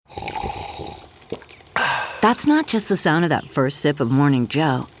That's not just the sound of that first sip of Morning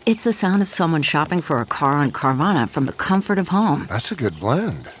Joe. It's the sound of someone shopping for a car on Carvana from the comfort of home. That's a good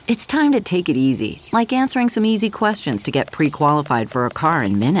blend. It's time to take it easy, like answering some easy questions to get pre-qualified for a car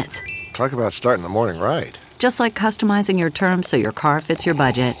in minutes. Talk about starting the morning right. Just like customizing your terms so your car fits your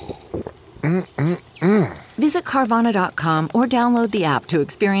budget. Visit Carvana.com or download the app to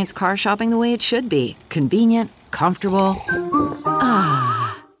experience car shopping the way it should be. Convenient, comfortable.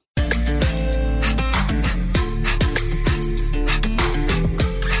 Ah.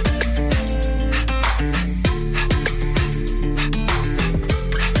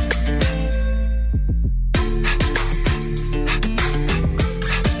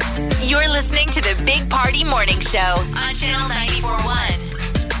 You're listening to the Big Party Morning Show on Channel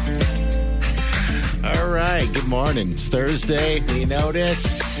 94.1. All right, good morning. It's Thursday. We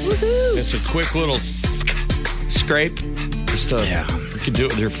notice. Woohoo. It's a quick little scrape. Just you can do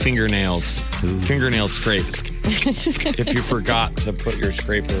it with your fingernails. Fingernail scrape. If you forgot to put your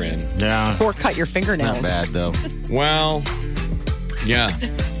scraper in. Yeah. Or cut your fingernails. Not bad, though. Well, yeah.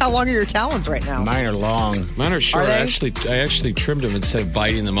 How long are your talons right now? Mine are long. Mine are short. Are I they? actually trimmed them instead of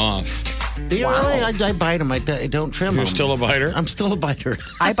biting them off. Wow. I bite them. I don't trim them. You're still a biter? I'm still a biter.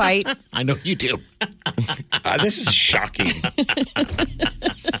 I bite. I know you do. This is shocking.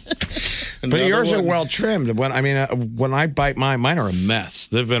 But yours are well trimmed. When I bite mine are a mess.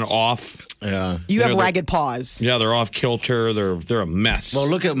 They've been off. Yeah. You have ragged paws. Yeah, they're off kilter. They're a mess. Well,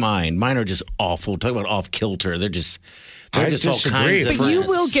 look at mine. Mine are just awful. Talk about off kilter. They're just I all disagree. kinds of But you different-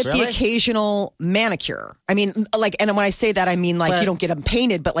 will get the Really? occasional manicure. I mean, like, and when I say that, I mean, like, you don't get them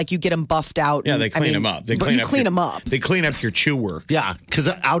painted, but like you get them buffed out. Yeah, and, they clean them up. They but clean you up clean your- them up. They clean up your chew work. Yeah, because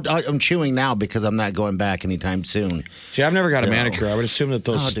I'm chewing now because I'm not going back anytime soon. See, I've never got a No. manicure. I would assume that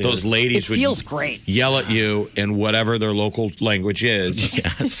those ladies It would feels great. yell at you in whatever their local language is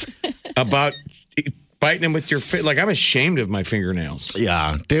Yes. about biting them with your like I'm ashamed of my fingernails.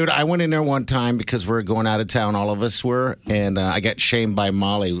 Yeah, dude, I went in there one time because we're going out of town, all of us were, and I got shamed by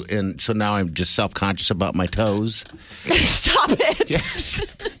Molly, and so now I'm just self-conscious about my toes. Stop it. Yes.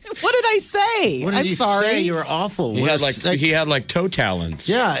 What did I say? What did I'm you sorry. say? You were awful. He had like toe talons.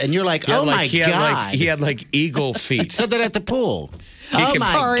 Yeah, and you're like, He had oh like- my he God. had like he had like eagle I feet. said that at the pool. Oh could- my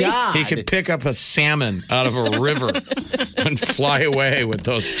Sorry. God. He could pick up a salmon out of a river and fly away with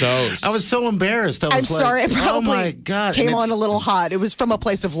those toes. I was so embarrassed. I was I'm like, sorry. I probably oh my God. came And on it's- a little hot. It was from a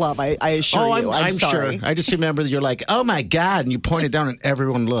place of love. I assure Oh, you. I'm sorry. sure. I just remember that you're like, oh my God. And you pointed down and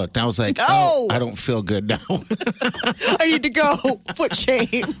everyone looked. I was like, No. oh, I don't feel good now. I need to go. Foot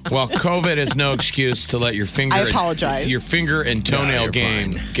shame. Well, COVID is no excuse to let your finger. I apologize. Your finger and toenail you're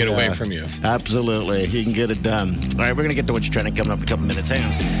game fine. get away Yeah. from you. Absolutely. You can get it done. All right, we're going to get to what's trending coming up in a couple minutes. Hang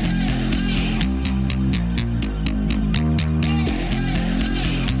on.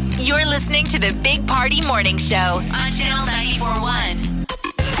 You're listening to the Big Party Morning Show on Channel 94.1.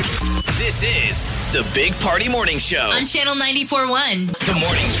 This is the Big Party Morning Show. On Channel 94.1. The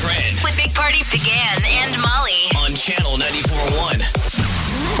morning trend With Big Party began and Molly. on Channel 94.1.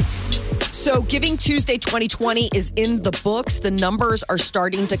 So Giving Tuesday 2020 is in the books. The numbers are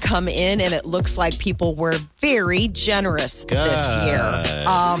starting to come in, and it looks like people were very generous this year.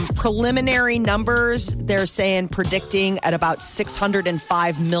 Preliminary numbers, they're saying, predicting at about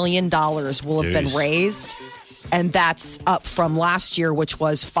 $605 million will have been raised. And that's up from last year, which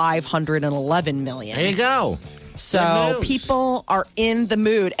was $511 million. There you go. So Good news. people are in the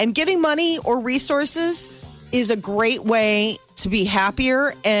mood. And giving money or resources is a great way to be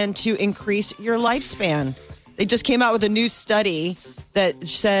happier and to increase your lifespan. They just came out with a new study that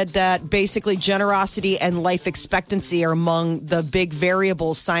said that basically generosity and life expectancy are among the big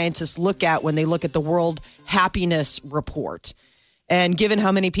variables scientists look at when they look at the World Happiness Report. And given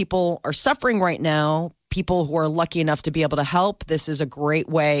how many people are suffering right now, people who are lucky enough to be able to help, this is a great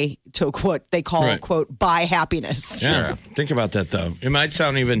way to, what they call, Right. quote, buy happiness. Yeah. Think about that, though. It might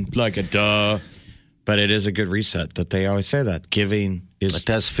sound even like a duh, but it is a good reset that they always say that. Giving It is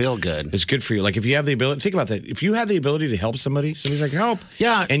does feel good. good for you. Like if you have the ability, think about that. If you have the ability to help somebody's like, help.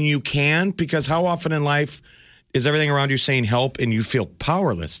 Yeah. And you can, because how often in life is everything around you saying help and you feel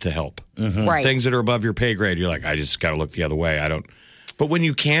powerless to help? Right. Things that are above your pay grade, you're like, I just got to look the other way. But when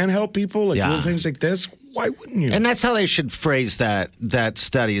you can help people, like Yeah. little things like this, why wouldn't you? And that's how they should phrase that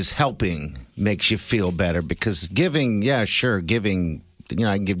study is helping makes you feel better because giving, yeah, sure, giving, I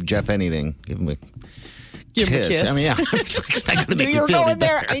can give Jeff anything. Give him a kiss. I mean, yeah. It's not gonna Knew make me you were feel going any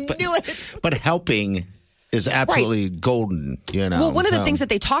there. better, I knew it. But helping is absolutely golden, Well, one of the things that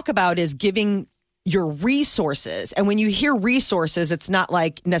they talk about is giving your resources. And when you hear resources, it's not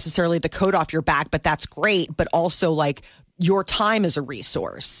like necessarily the coat off your back, but that's great. But also like your time is a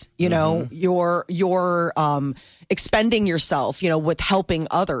resource. You know, you're expending yourself, with helping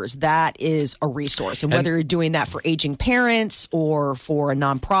others. That is a resource. And whether you're doing that for aging parents or for a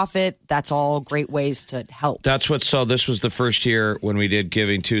nonprofit, that's all great ways to help. This was the first year when we did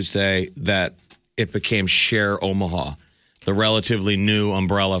Giving Tuesday that it became Share Omaha, the relatively new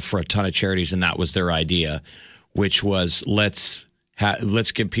umbrella for a ton of charities. And that was their idea, which was let's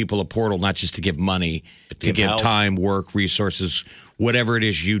give people a portal, not just to give money, to give time, work, resources, whatever it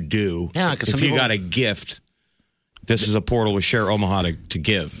is you do. Yeah, because if you got a gift, this is a portal with Share Omaha to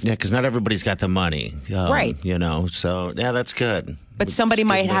give. Yeah, because not everybody's got the money. Right. So, yeah, that's good. But somebody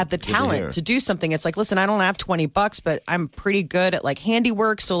might have the talent to do something. It's like, listen, I don't have $20, but I'm pretty good at like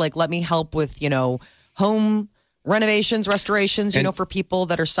handiwork. So like, let me help with, home renovations, restorations, for people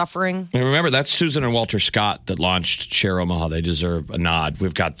that are suffering. And remember, that's Susan and Walter Scott that launched Share Omaha. They deserve a nod.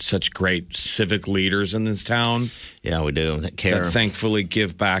 We've got such great civic leaders in this town. Yeah, we do. That care. That thankfully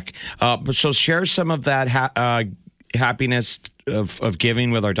give back. So share some of that happiness of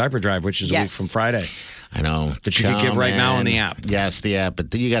giving with our diaper drive, which is a week from Friday. I know. That you can give right now on the app. Yes, the app.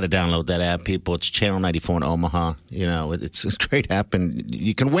 But you got to download that app, people. It's Channel 94 in Omaha. It's a great app, and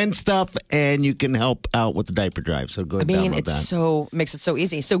you can win stuff, and you can help out with the diaper drive. So go ahead and download that. Makes it so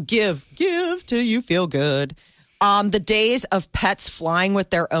easy. So give till you feel good. The days of pets flying with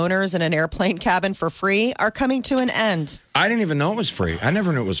their owners in an airplane cabin for free are coming to an end. I didn't even know it was free. I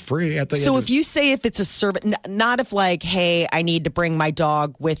never knew it was free. So if you say if it's a service, not if like, hey, I need to bring my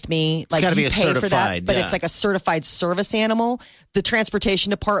dog with me, like you pay for that, but it's like a certified service animal. The transportation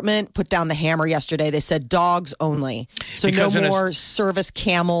department put down the hammer yesterday. They said dogs only. So because no more service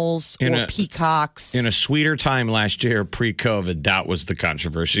camels or peacocks. In a sweeter time last year, pre-COVID, that was the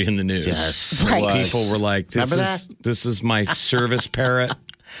controversy in the news. Yes, right. People were like, this is my service parrot.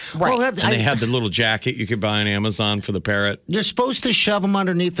 Right. And they had the little jacket you could buy on Amazon for the parrot. You're supposed to shove them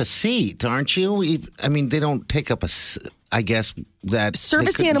underneath the seat, aren't you? I mean, they don't take up I guess that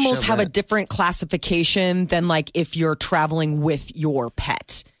service animals have a different classification than like if you're traveling with your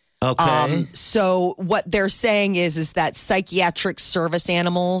pet. Okay. So what they're saying is that psychiatric service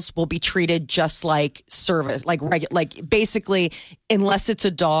animals will be treated just like service, like basically, unless it's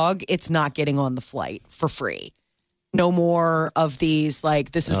a dog, it's not getting on the flight for free. No more of these,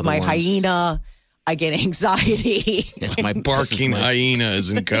 like, this is my hyena. I get anxiety. Yeah, my barking hyena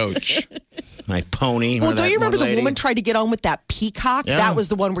is in coach. My pony. Well, don't you remember the woman tried to get on with that peacock? Yeah. That was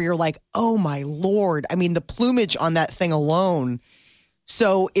the one where you're like, oh, my Lord. I mean, the plumage on that thing alone.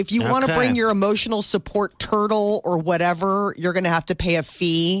 So if you want to bring your emotional support turtle or whatever, you're going to have to pay a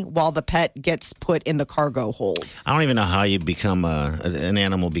fee while the pet gets put in the cargo hold. I don't even know how you become an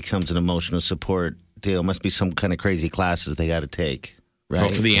animal becomes an emotional support deal. Must be some kind of crazy classes they got to take, right?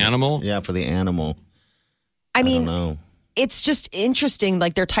 Oh, for the animal? Yeah, for the animal. I mean, don't know. It's just interesting.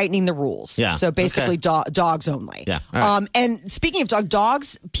 Like they're tightening the rules. Yeah. So basically, dogs only. Yeah. Right. And speaking of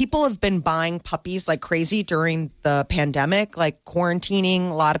dogs, people have been buying puppies like crazy during the pandemic, like quarantining.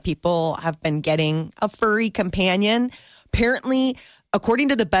 A lot of people have been getting a furry companion. Apparently, according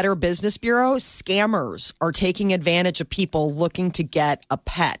to the Better Business Bureau, scammers are taking advantage of people looking to get a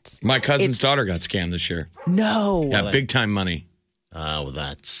pet. My cousin's daughter got scammed this year. No. Yeah, big time money. Oh,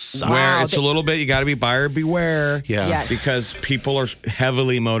 that's where it's a little bit. You got to be buyer beware. Yeah, yes. Because people are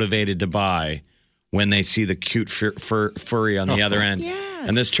heavily motivated to buy when they see the cute furry on the other end. Yes.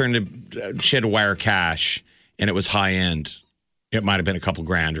 And this turned to she had to wire cash, and it was high end. It might have been a couple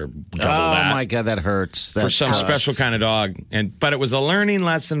grand or double that. Oh my God, that hurts. For some special kind of dog, but it was a learning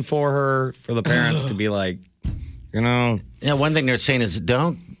lesson for her, for the parents to be like, Yeah, one thing they're saying is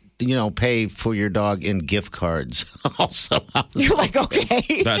don't. Pay for your dog in gift cards. Also, you're like,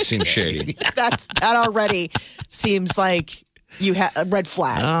 okay, that seems shady. That already seems like you have a red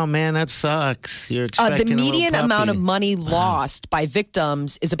flag. Oh man, that sucks. You're expecting the median amount of money lost by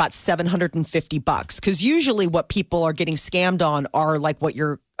victims is about $750 because usually what people are getting scammed on are like what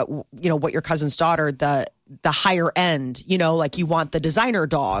your cousin's daughter, the higher end. Like you want the designer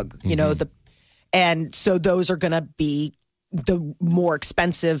dog. And so those are going to be the more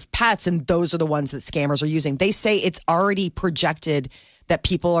expensive pets, and those are the ones that scammers are using. They say it's already projected that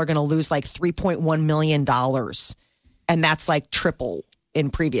people are going to lose like $3.1 million, and that's like triple in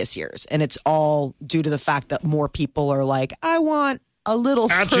previous years. And it's all due to the fact that more people are like, I want a little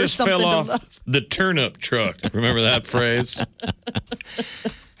I for just something fell to off love. the turnip truck. Remember that phrase?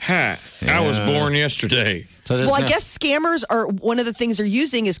 I was born yesterday. Well, I guess scammers are one of the things they're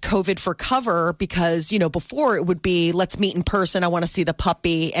using is COVID for cover because, before it would be let's meet in person. I want to see the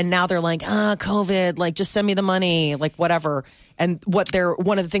puppy. And now they're like, COVID, like just send me the money, like whatever. And one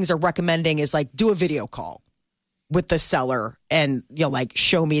of the things they're recommending is like do a video call. with the seller and like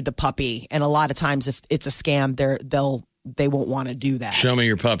show me the puppy. And a lot of times, if it's a scam, they won't want to do that. Show me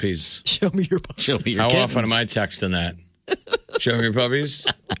your puppies. Show me your puppies. Show me your How kittens. often am I texting that? Show me your puppies.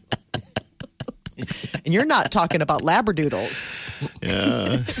 And you're not talking about Labradoodles.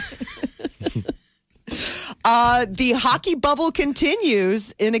 Yeah. The hockey bubble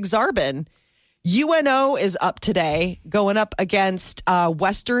continues in Exarban. UNO is up today, going up against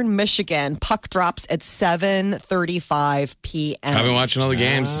Western Michigan. Puck drops at 7:35 p.m. I've been watching all the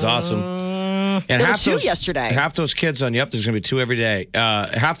games. It's awesome. And There were two yesterday. Half those kids on, there's going to be two every day.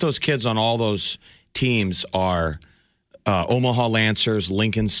 Half those kids on all those teams are Omaha Lancers,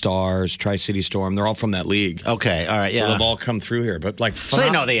 Lincoln Stars, Tri-City Storm. They're all from that league. Okay, all right, yeah. So they've all come through here. But like, So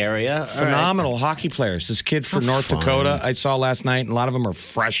they know the area. All phenomenal hockey players. This kid from North Dakota I saw last night, and a lot of them are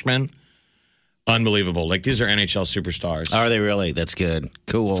freshmen. Unbelievable. Like, these are NHL superstars. Are they really? That's good.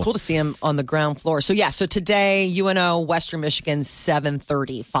 Cool. It's cool to see him on the ground floor. So today, UNO, Western Michigan,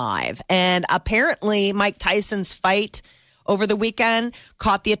 7:35. And apparently, Mike Tyson's fight over the weekend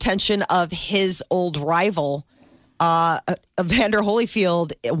caught the attention of his old rival. Evander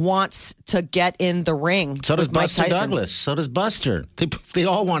Holyfield wants to get in the ring. So does with Mike Buster Tyson. Douglas. So does Buster. They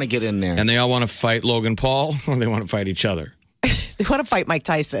all want to get in there. And they all want to fight Logan Paul, or they want to fight each other? They want to fight Mike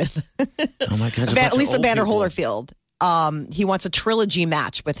Tyson. Oh, my God. At least Evander Holyfield. He wants a trilogy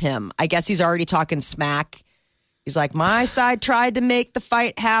match with him. I guess he's already talking smack. He's like, my side tried to make the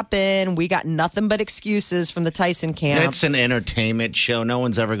fight happen. We got nothing but excuses from the Tyson camp. It's an entertainment show. No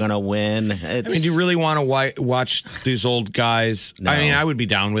one's ever going to win. I mean, do you really want to watch these old guys? No. I mean, I would be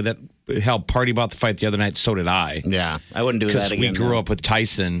down with it. Hell, Party bought the fight the other night. So did I. Yeah, I wouldn't do that Because again. we grew up with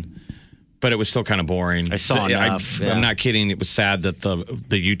Tyson. But it was still kind of boring. I saw enough. Yeah. I'm not kidding. It was sad that the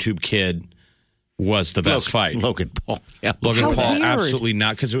YouTube kid was the best fight. Logan Paul. Yeah. Logan How Paul, weird. absolutely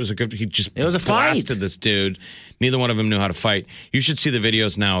not, because it was a good. He just It was a fight. blasted this dude. Neither one of them knew how to fight. You should see the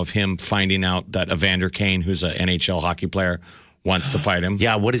videos now of him finding out that Evander Kane, who's an NHL hockey player, wants to fight him.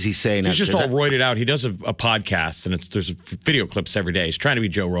 Yeah, what does he say? He's just all roided out. He does a podcast, and there's video clips every day. He's trying to be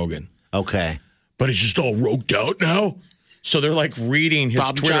Joe Rogan, Okay. but he's just all roped out now. So they're like reading his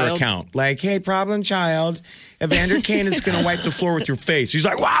Problem Twitter child? account. Like, hey, problem child, Evander Kane is going to wipe the floor with your face. He's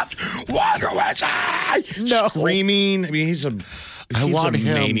like, what? No. Screaming. I mean, he's a want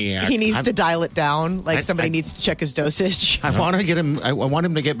him- maniac. He needs to dial it down. Like somebody needs to check his dosage. I want to get him. I want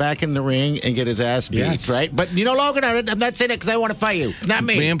him to get back in the ring and get his ass beat, Yes. right? But Logan, I'm not saying it because I want to fight you. It's not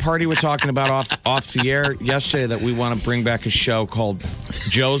me. Me and Party were talking about off the air yesterday that we want to bring back a show called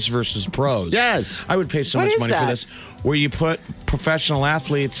Joe's versus Pros. Yes. I would pay so What much is money that? for this. Where you put professional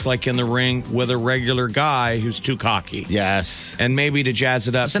athletes like in the ring with a regular guy who's too cocky. Yes. And maybe to jazz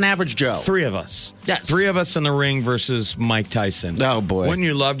it up. It's an average Joe. Three of us. Yes. Three of us in the ring versus Mike Tyson. Oh, boy. Wouldn't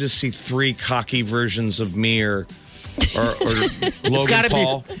you love to see three cocky versions of me or Logan gotta be-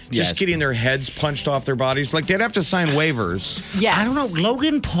 Paul Yes. just getting their heads punched off their bodies? Like, they'd have to sign waivers. Yes. I don't know.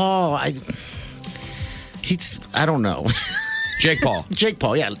 Logan Paul, I don't know. Jake Paul. Jake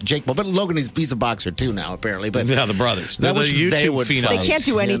Paul. But Logan, he's a boxer too now, apparently. But Yeah, the brothers. They're That the was- YouTube they would phenoms. fight. They can't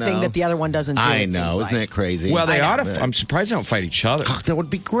do anything You know? that the other one doesn't do. I it know. seems Isn't like. that crazy? Well, they I ought know. to. I'm surprised they don't fight each other. Oh, that would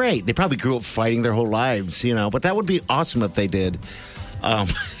be great. They probably grew up fighting their whole lives, But that would be awesome if they did.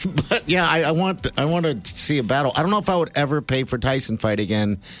 But yeah, I want to see a battle. I don't know if I would ever pay for Tyson fight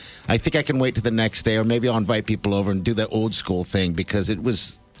again. I think I can wait to the next day, or maybe I'll invite people over and do that old school thing because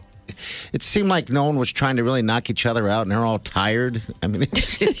it seemed like no one was trying to really knock each other out, and they're all tired. I mean,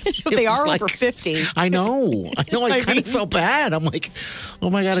 They are over 50. I know. I kind of felt bad. I'm like, oh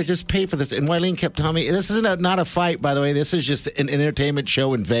my God, I just paid for this. And Wileen kept telling me, this isn't not a fight, by the way. This is just an entertainment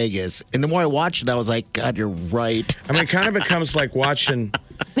show in Vegas. And the more I watched it, I was like, God, you're right. I mean, it kind of becomes like watching.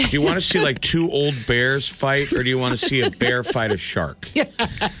 Do you want to see like two old bears fight, or do you want to see a bear fight a shark? I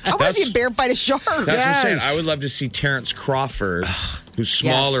want to see a bear fight a shark. That's what I'm saying. Yes. I would love to see Terrence Crawford, who's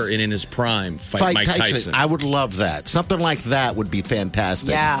smaller Yes. and in his prime, fight Mike Tyson. I would love that. Something like that would be fantastic.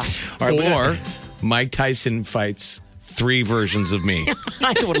 Yeah. All right, but- Or Mike Tyson fights three versions of me.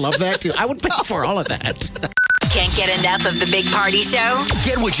 I would love that too. I would pay for all of that. Can't get enough of the Big Party Show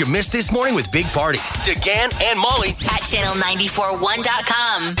Get what you missed this morning with Big Party, DeGan and Molly. at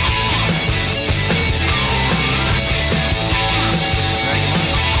channel941.com.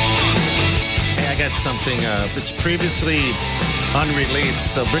 Hey, I got something. It's previously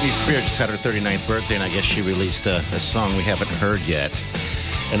unreleased. So Britney Spears just had her 39th birthday, and I guess she released a song we haven't heard yet.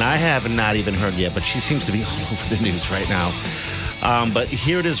 And I have not even heard yet, but she seems to be all over the news right now. But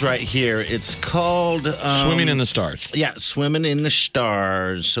here it is right here. It's called... Swimming in the Stars. Yeah, Swimming in the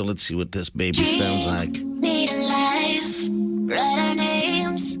Stars. So let's see what this baby sounds like. Need a life, write our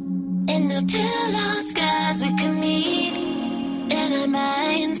names in the pillow skies. We commute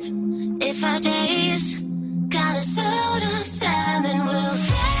nights. If our days got us out of time, then we'll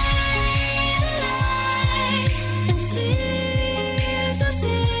stay alive and see the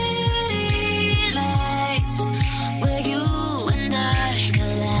city lights where you and I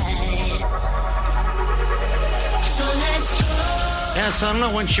collide. So let's go. Yeah, so I don't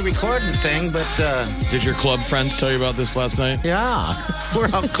know when she recorded the thing, but Did your club friends tell you about this last night? yeah, we're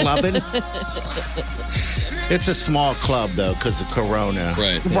out clubbing. It's a small club, though, because of Corona.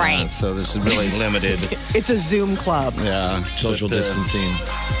 Right. Yeah, Right. So this is really limited. It's a Zoom club. Yeah. Social But, distancing.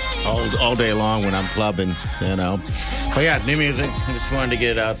 all day long when I'm clubbing, you know. But yeah, new music. I just wanted to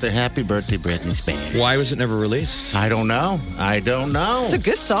get it out there. Happy birthday, Britney Spears. Why was it never released? I don't know. It's a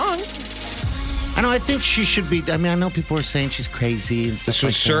good song. I know. I think she should be. I mean, I know people are saying she's crazy and stuff This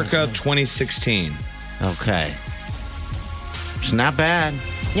was like circa 2016. that. Okay. It's not bad.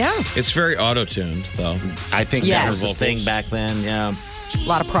 Yeah. It's very auto-tuned, though. I think Yes. that was the Vocals. thing back then, yeah. A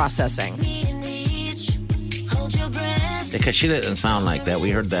lot of processing. Hold your breath. Because she doesn't sound like that. We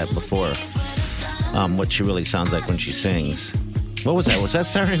heard that before. What she really sounds like when she sings. What was that? Was that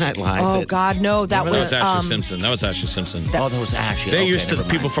Saturday Night Live? Oh, God, no. That That was was Ashley Simpson. That was Ashley Simpson. Oh, that was Ashley. They Okay, used to, the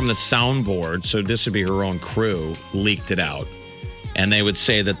never people mind. from the soundboard, so this would be her own crew, leaked it out. And they would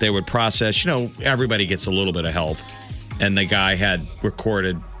say that they would process, everybody gets a little bit of help. And the guy had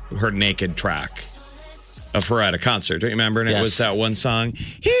recorded her naked track of her at a concert. Don't you remember? And it Yes. was that one song,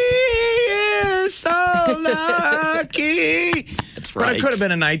 He is so lucky. That's But right. it could have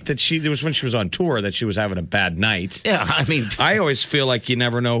been a night that it was when she was on tour that she was having a bad night. Yeah, I mean, I always feel like you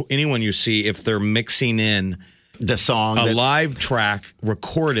never know anyone you see if they're mixing in the song. a that- live track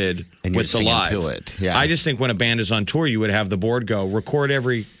recorded And you're with the singing live. to it, yeah. I just think when a band is on tour, you would have the board go, record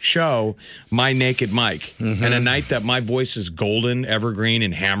every show, my naked mic. Mm-hmm. And a night that my voice is golden, evergreen,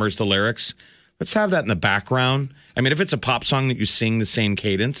 and hammers the lyrics, let's have that in the background. I mean, if it's a pop song that you sing the same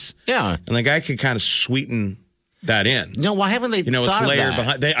cadence, Yeah. and the guy could kind of sweeten that in. No, why haven't they It's thought of layered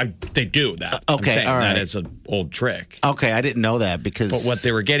that? behind. They do that. Okay, I'm saying all that right. is an old trick. Okay, I didn't know that because. But what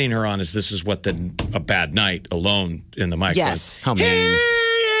they were getting her on is this is what a bad night alone in the mic. Yes. How He mean.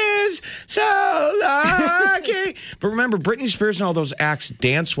 is so lucky. But remember, Britney Spears and all those acts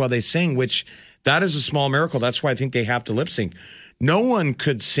dance while they sing, which that is a small miracle. That's why I think they have to lip sync. No one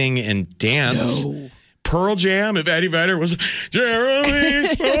could sing and dance. No. Pearl Jam, if Eddie Vedder was Jeremy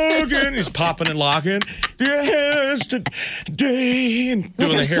Spoken, he's popping and locking. Yesterday, and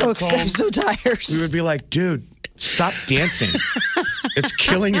doing the hair I'm comb. so tired. We would be like, dude, stop dancing. It's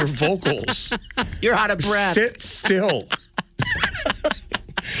killing your vocals. You're out of breath. Sit still.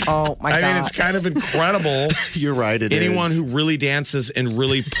 Oh, my God. I mean, it's kind of incredible. You're right. Anyone who really dances and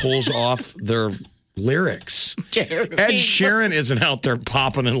really pulls off their lyrics. Ed Sheeran isn't out there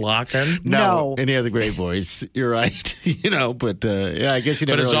popping and locking. No. Any other great voice. You're right. But yeah, I guess you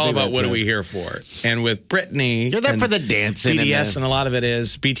never But it's really all think about that's what are it. we here for? And with Britney, You're there and for the dancing. BTS, and a lot of it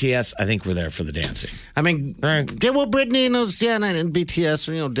is BTS. I think we're there for the dancing. I mean, Right. yeah, well, Britney and those, and BTS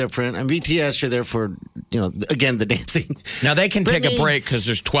are, different. And BTS, you're there for, again, the dancing. Now they can take a Britney- break because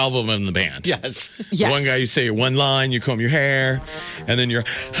there's 12 of them in the band. Yes. Yes. One guy, you say one line, you comb your hair, and then you're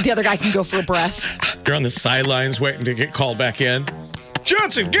The other guy can go for a breath. on the sidelines waiting to get called back in.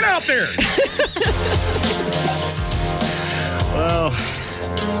 Johnson, get out there!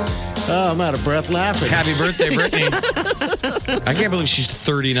 Oh, I'm out of breath laughing. Happy birthday, Brittany. I can't believe she's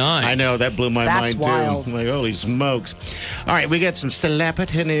 39. I know, that blew my That's mind, wild. too. I'm like, holy smokes. All right, we got some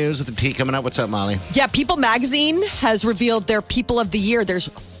celebrity news with the tea coming up. What's up, Molly? Yeah, People Magazine has revealed their People of the Year. There's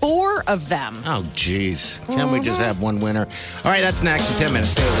 4 of them. Oh, geez. Can't we just have one winner? All right, that's next in 10 minutes.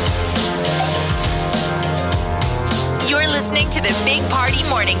 Stay with us. You're listening to the Big Party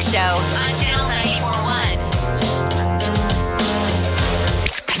Morning Show on Channel 941.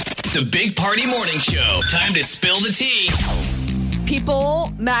 The Big Party Morning Show. Time to spill the tea.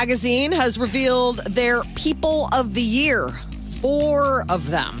 People Magazine has revealed their People of the Year. 4 of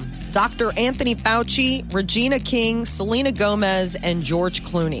them. Dr. Anthony Fauci, Regina King, Selena Gomez, and George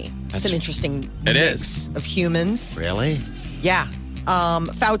Clooney. It's an interesting It mix of humans. Really? Yeah.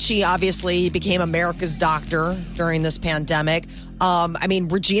 Fauci obviously became America's doctor during this pandemic.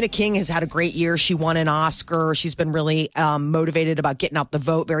 Regina King has had a great year. She won an Oscar. She's been really motivated about getting out the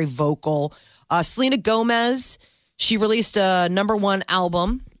vote, very vocal. Selena Gomez, she released a #1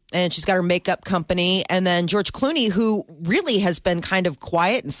 album, and she's got her makeup company. And then George Clooney, who really has been kind of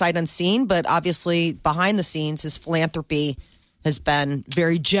quiet and sight unseen, but obviously behind the scenes, his philanthropy has been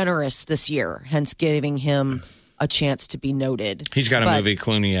very generous this year, hence giving him a chance to be noted. He's got a But movie,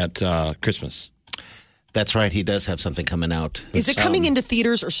 Clooney, at Christmas. That's right. He does have something coming out. Is it coming into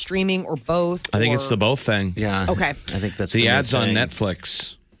theaters or streaming or both? I think it's the both thing. Yeah. Okay. I think that's The new ads on thing.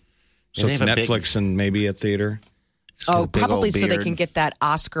 Netflix So Yeah, it's they have a big- Netflix and maybe a theater. Oh, big old probably so they beard. can get that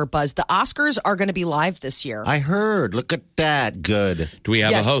Oscar buzz. The Oscars are going to be live this year. I heard. Look at that. Good. Do we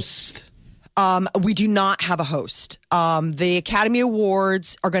have Yes. a host? We do not have a host. The Academy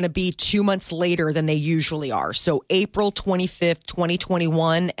Awards are going to be 2 months later than they usually are. So April 25th,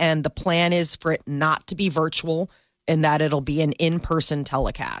 2021. And the plan is for it not to be virtual and that it'll be an in-person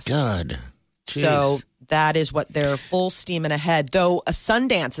telecast. Good. So that is what they're full steaming ahead. Though a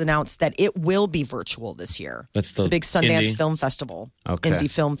Sundance announced that it will be virtual this year. That's the big Sundance indie? Film Festival. Okay. Indie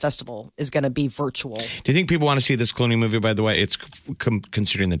Film Festival is going to be virtual. Do you think people want to see this Clooney movie, by the way? It's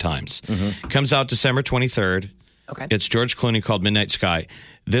considering the times. Comes out December 23rd. Okay. It's George Clooney called Midnight Sky.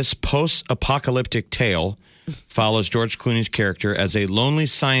 This post-apocalyptic tale follows George Clooney's character as a lonely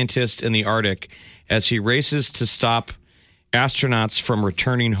scientist in the Arctic as he races to stop astronauts from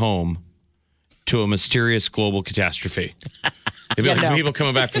returning home to a mysterious global catastrophe. It'd be like people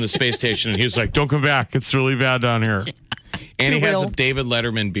coming back from the space station, and he was like, "Don't come back. It's really bad down here." And Too he has real. a David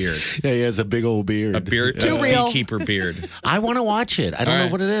Letterman beard, Yeah, he has a big old beard. a beard, Too a real. beekeeper beard. I want to watch it. I don't All know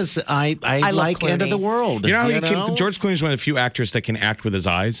right. what it is. I love like End of Clooney. the World. You know how George Clooney's one of the few actors that can act with his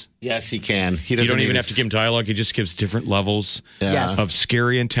eyes. Yes, he can. He You doesn't don't even have to give him dialogue. He just gives different levels Yes. of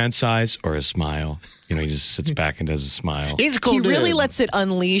scary, intense eyes or a smile. You know, he just sits back and does a smile. He's a cool He really dude. lets it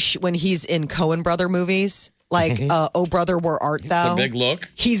unleash when he's in Coen Brother movies. Like, Oh Brother, Where Art Thou? The big look.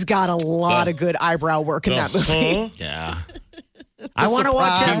 He's got a lot of good eyebrow work in that movie. Yeah. I want to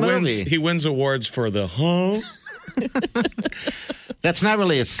watch that movie. He wins awards for the That's not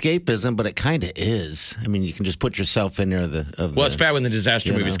really escapism, but it kind of is. I mean, you can just put yourself in there. Well, it's bad when the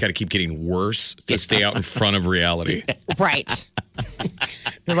disaster You movies know. got to keep getting worse to stay out in front of reality. Right.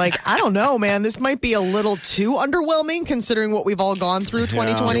 You're like, I don't know, man. This might be a little too underwhelming considering what we've all gone through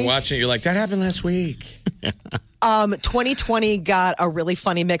 2020. You're watching it, you're like, that happened last week. 2020 got a really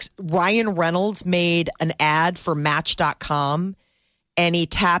funny mix. Ryan Reynolds made an ad for Match.com and he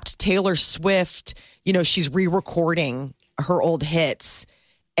tapped Taylor Swift. You know, she's re-recording her old hits.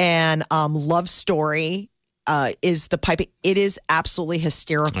 And Love Story is the piping. It is absolutely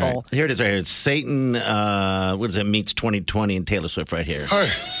hysterical. All right. Here it is right here. It's Satan, what is it, meets 2020 and Taylor Swift right here. Hi.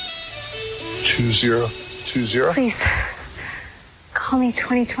 2020. Please, call me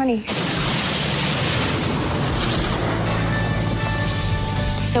 2020.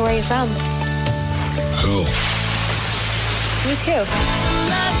 So where are you from? Hell. Me too.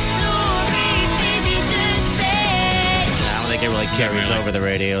 I don't think it really carries over the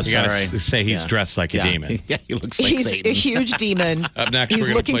radio. You Sorry. gotta say he's dressed like a Yeah. demon. Yeah, he looks like He's Satan. a huge demon. Up next, we're He's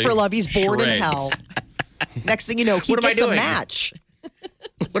gonna looking play for love. He's bored in charades. hell. Next thing you know, he What am I gets a doing? match.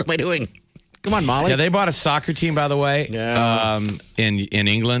 What am I doing? Come on, Molly. Yeah, they bought a soccer team, by the way, Yeah. in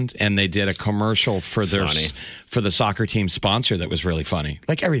England, and they did a commercial for their Funny. for the soccer team sponsor that was really funny.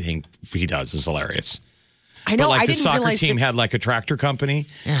 Like everything he does is hilarious. I know. But like I the didn't soccer realize team that- had like a tractor company,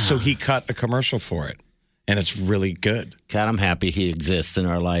 so he cut a commercial for it, and it's really good. God, I'm happy he exists in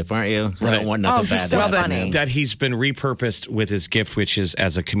our life, aren't you? I Right. don't want nothing Oh, he's bad so to happen to funny. him. That he's been repurposed with his gift, which is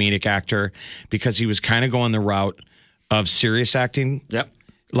as a comedic actor, because he was kind of going the route of serious acting, Yep.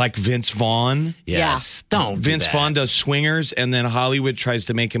 like Vince Vaughn. Yes. Don't do Vince that. Vaughn does Swingers, and then Hollywood tries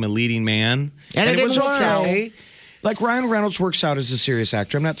to make him a leading man. And it was didn't work. okay. Like Ryan Reynolds works out as a serious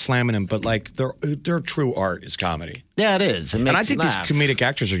actor. I'm not slamming him, but like their true art is comedy. Yeah, it is. It And makes I think you these laugh. comedic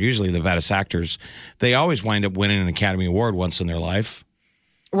actors are usually the best actors. They always wind up winning an Academy Award once in their life.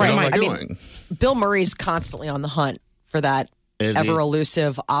 What am I I mean, doing? Bill Murray's constantly on the hunt for that Is he? ever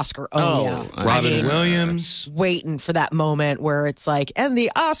elusive Oscar. Oh, Yeah. I Robin mean, Williams. Waiting for that moment where it's like, and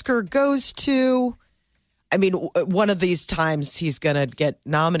the Oscar goes to. I mean, one of these times he's going to get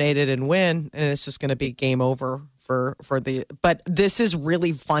nominated and win, and it's just going to be game over for the. But this is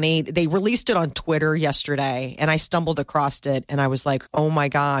really funny. They released it on Twitter yesterday, and I stumbled across it, and I was like, oh my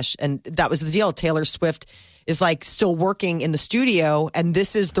gosh! And that was the deal. Taylor Swift is like still working in the studio, and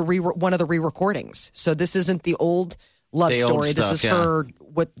this is the one of the re-recordings. So this isn't the old love The old story. This is stuff, yeah. her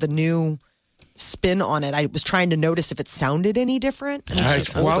with the new spin on it. I was trying to notice if it sounded any different. And it's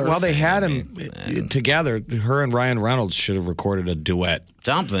just older. While they had him together, her and Ryan Reynolds should have recorded a duet.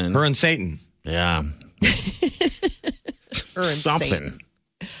 Something. Her and Satan. Yeah. Her and Something.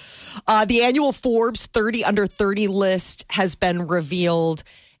 Satan. The annual Forbes 30 under 30 list has been revealed,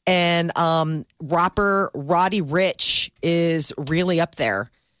 and rapper Roddy Ricch is really up there.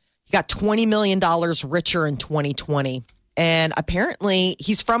 He got $20 million richer in 2020, and apparently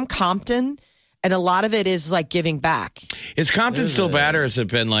he's from Compton, and a lot of it is like giving back. Is Compton still bad, or has it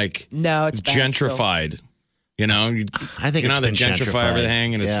been like No, it's bad gentrified? You know, I think you know it's how they been gentrify gentrified.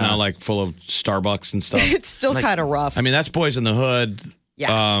 everything, and it's Yeah. now like full of Starbucks and stuff. It's still kind of rough. I mean, that's Boys in the Hood.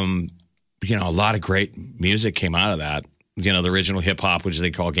 Yeah. a lot of great music came out of that. The original hip hop, which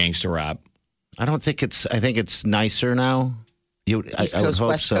they call gangster rap. I think it's nicer now. East Coast, would hope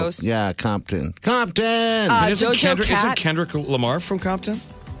West so. Coast? Yeah, Compton. Isn't Kendrick Lamar from Compton?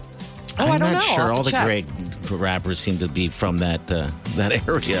 I don't know. I'm not sure. I'll All the check. great rappers seem to be from that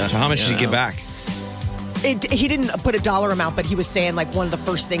area. So how much did he give back? He didn't put a dollar amount, but he was saying like one of the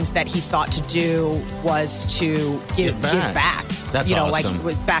first things that he thought to do was to give back. That's awesome. awesome. Like it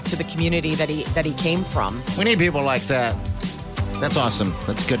was back to the community that he came from. We need people like that. That's awesome.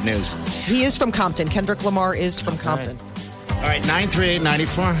 That's good news. He is from Compton. Kendrick Lamar is from Compton. All right,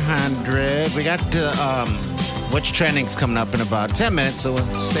 938-9400. We got what's trending's coming up in about 10 minutes, so we'll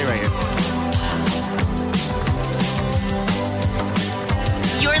stay right here.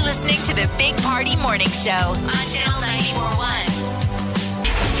 You're listening to the Big Party Morning Show on Channel 94.1.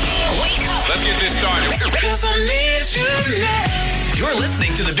 Wake up. Let's get this started. You're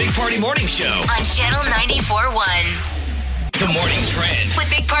listening to the Big Party Morning Show On Channel 94.1. The morning trend With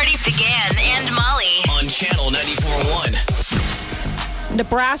Big Party began and Molly. on Channel 94.1.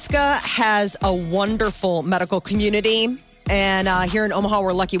 Nebraska has a wonderful medical community. And here in Omaha,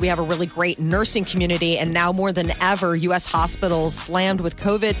 we're lucky we have a really great nursing community. And now more than ever, U.S. hospitals slammed with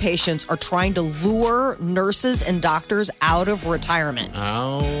COVID patients are trying to lure nurses and doctors out of retirement.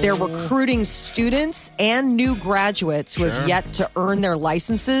 Oh. They're recruiting students and new graduates who have yet to earn their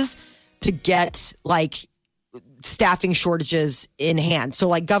licenses to get staffing shortages in hand.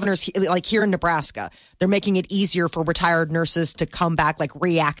 So governors like here in Nebraska, they're making it easier for retired nurses to come back,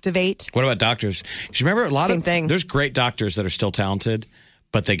 reactivate. What about doctors? Because remember, Same thing. There's great doctors that are still talented,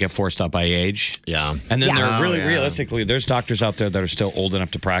 but they get forced out by age. Yeah. And then Yeah. they're really, yeah. realistically, there's doctors out there that are still old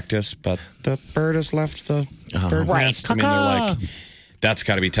enough to practice, but the bird has left the bird Right. nest. I mean, they're that's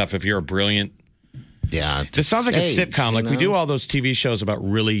got to be tough if you're a brilliant. Yeah. This sounds like a age, sitcom. We do all those TV shows about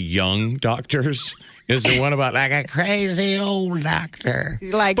really young doctors. Is there one about a crazy old doctor?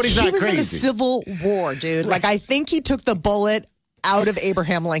 But he's he not was in the crazy. Civil War, dude. I think he took the bullet out of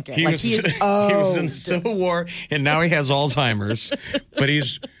Abraham Lincoln. He was in the Civil War, and now he has Alzheimer's. But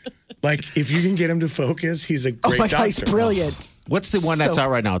he's if you can get him to focus, he's a great doctor. He's brilliant. What's the one that's So- out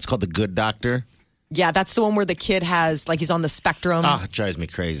right now? It's called The Good Doctor. Yeah, that's the one where the kid has he's on the spectrum. It drives me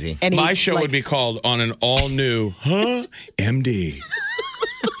crazy. And My show would be called On an All New MD.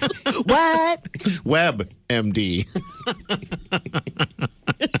 what? Web MD.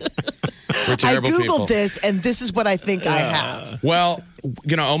 We're I terrible Googled people. this, and this is what I think I have. Well,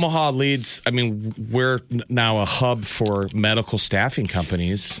 Omaha leads. I mean, we're now a hub for medical staffing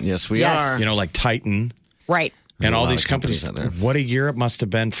companies. Yes, we Yes. are. Like Titan Right. and a all lot these of companies companies. out there. What a year it must have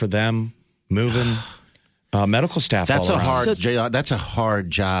been for them moving medical staff. That's all a around. hard job. That's a hard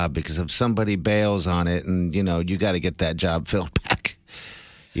job because if somebody bails on it, and you got to get that job filled back.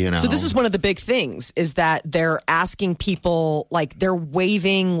 So this is one of the big things is that they're asking people, they're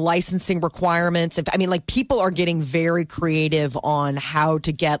waiving licensing requirements. People are getting very creative on how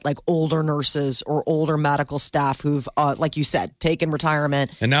to get older nurses or older medical staff who've, like you said, taken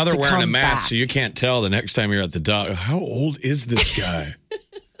retirement. And now they're to wearing a come mask, back. so you can't tell the next time you're at the doc. How old is this guy?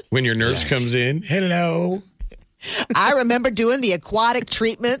 When your nurse comes in, hello. I remember doing the aquatic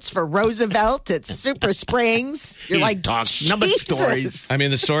treatments for Roosevelt at Super Springs. You're like, number Jesus. stories. I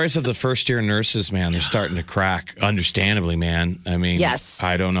mean, the stories of the first-year nurses, man, they're starting to crack, understandably, man. I mean, Yes.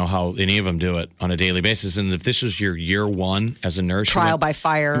 I don't know how any of them do it on a daily basis. And if this was your year one as a nurse, Trial by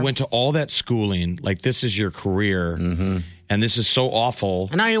fire. You went to all that schooling, this is your career, and this is so awful.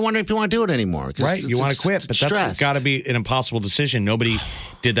 And now you wonder if you want to do it anymore. Right, you want to quit, but that's got to be an impossible decision. Nobody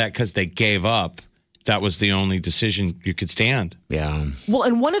did that because they gave up. That was the only decision you could stand. Yeah. Well,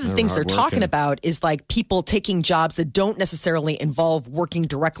 and one of the things they're talking hardworking. about is people taking jobs that don't necessarily involve working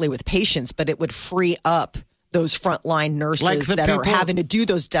directly with patients, but it would free up those frontline nurses the that are people- having to do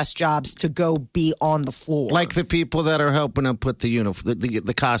those desk jobs to go be on the floor. Like the people that are helping them put the uniform,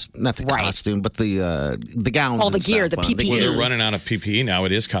 the cost, not the Right. costume, but the gowns, All the and gear, stuff the on. PPE. Well, they're running out of PPE now.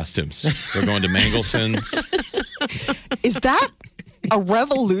 It is costumes. They're going to Mangelson's. Is that a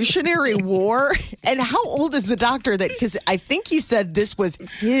revolutionary war? And how old is the doctor because I think he said this was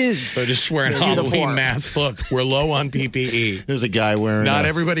his. They're just wearing uniform. Halloween masks. Look, we're low on PPE. There's a guy wearing Not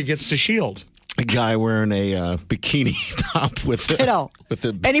everybody gets the shield. a bikini top with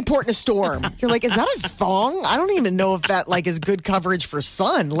the any port in a storm. You're like, is that a thong? I don't even know if that is good coverage for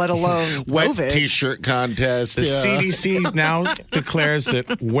sun, let alone wet COVID. T-shirt contest. The CDC now declares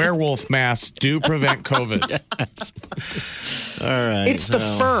that werewolf masks do prevent COVID. right. It's the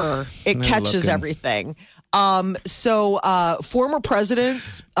fur. It catches everything. Former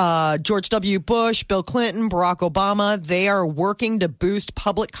presidents, George W. Bush, Bill Clinton, Barack Obama, they are working to boost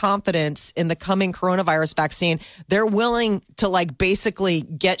public confidence in the coming coronavirus vaccine. They're willing to basically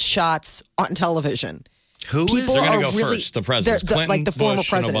get shots on television. Who is They're going to go really, first? The presidents, Clinton, the former Bush,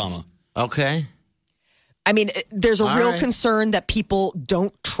 presidents. and Obama. Okay. I mean, there's a All real right. concern that people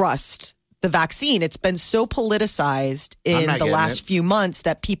don't trust the vaccine. It's been so politicized in the last few months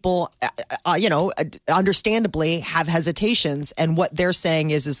that people, understandably have hesitations. And what they're saying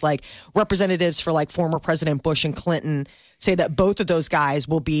is representatives for former President Bush and Clinton say that both of those guys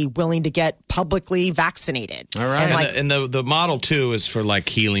will be willing to get publicly vaccinated. All right. And the model, too, is for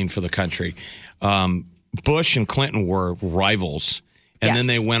healing for the country. Bush and Clinton were rivals. And then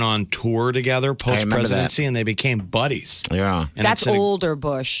they went on tour together post-presidency, and they became buddies. Yeah. And That's older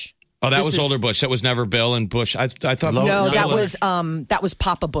Bush. Oh, that was older Bush. That was never Bill and Bush. I thought No, that was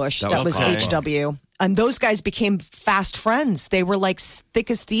Papa Bush. That was HW. And those guys became fast friends. They were thick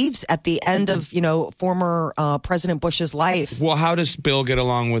as thieves at the end of, former President Bush's life. Well, how does Bill get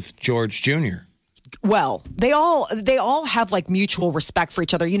along with George Jr.? Well, they all have mutual respect for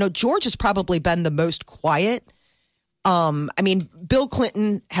each other. George has probably been the most quiet. Bill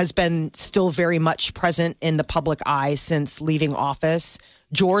Clinton has been still very much present in the public eye since leaving office.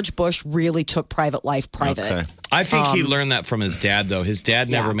 George Bush really took private life private. Okay. I think he learned that from his dad, though. His dad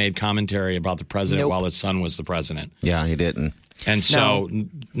never made commentary about the president while his son was the president. Yeah, he didn't. And so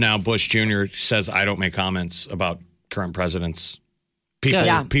now Bush Jr. says, I don't make comments about current presidents.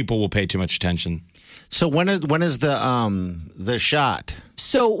 People will pay too much attention. So when is the shot?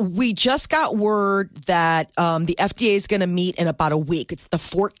 So we just got word that the FDA is going to meet in about a week. It's the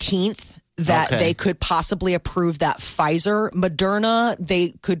 14th that they could possibly approve that. Pfizer, Moderna,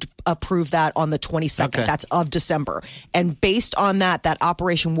 they could approve that on the 22nd. Okay. That's of December. And based on that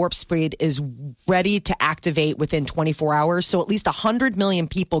Operation Warp Speed is ready to activate within 24 hours. So at least 100 million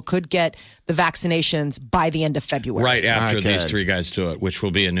people could get the vaccinations by the end of February. Right after these three guys do it, which will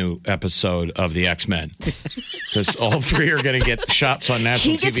be a new episode of the X-Men. Because all three are going to get shots on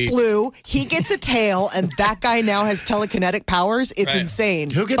national TV. He gets blue, he gets a tail, and that guy now has telekinetic powers. It's insane.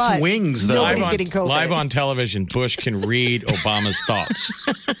 Who gets wings, though? Nobody's getting COVID. Live on television, Bush can read Obama's thoughts.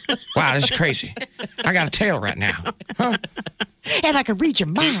 Wow, this is crazy. I got a tail right now. Huh? And I can read your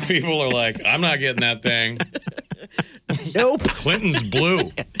mind. People are like, I'm not getting that thing. Nope. Clinton's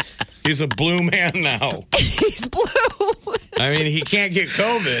blue. He's a blue man now. He's blue. I mean, he can't get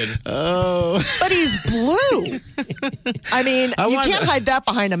COVID. Oh. But he's blue. I mean, you can't hide that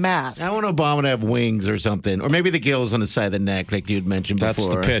behind a mask. I want Obama to have wings or something. Or maybe the gills on the side of the neck, like you'd mentioned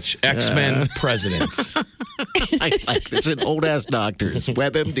before. That's the pitch. X-Men presidents. It's an old-ass doctors.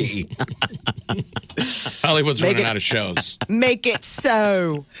 WebMD. Hollywood's running out of shows. Make it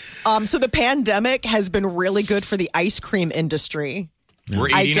so. So the pandemic has been really good for the ice cream industry. We're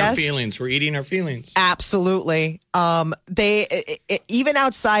eating our feelings. We're eating our feelings. Absolutely. Even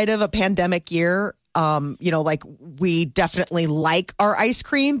outside of a pandemic year, we definitely like our ice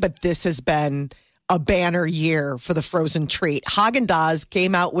cream, but this has been a banner year for the frozen treat. Haagen-Dazs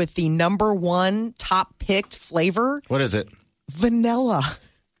came out with the #1 top picked flavor. What is it? Vanilla.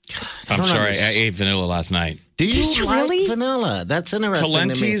 I'm sorry. I ate vanilla last night. Did you like really? Vanilla? That's interesting.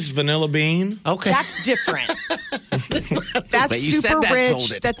 Talenti's vanilla bean. Okay. That's different. That's super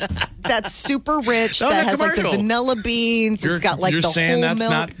rich. That's super rich. That has the vanilla beans. It's got you're the saying whole that's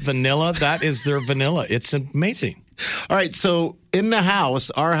milk. not vanilla? That is their vanilla. It's amazing. All right, so in the house,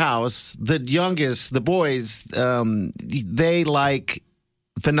 our house, the youngest, the boys, they like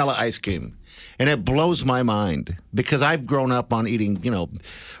vanilla ice cream. And it blows my mind because I've grown up on eating,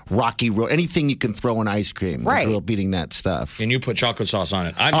 Rocky Road, anything you can throw in ice cream. Right. I grew up eating that stuff. And you put chocolate sauce on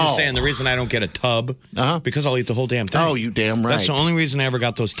it. I'm just saying the reason I don't get a tub, because I'll eat the whole damn thing. Oh, you damn right. That's the only reason I ever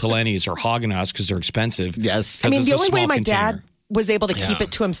got those Talenti's or Haagen-Dazs because they're expensive. Yes. I mean, the only way my container. dad was able to keep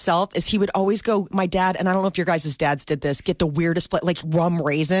it to himself is he would always go, my dad, and I don't know if your guys' dads did this, get the weirdest, like rum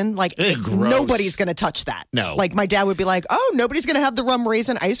raisin. Like, nobody's going to touch that. No. Like, my dad would be like, oh, nobody's going to have the rum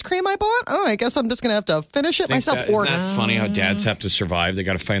raisin ice cream I bought? Oh, I guess I'm just going to have to finish it myself. Isn't that funny how dads have to survive? They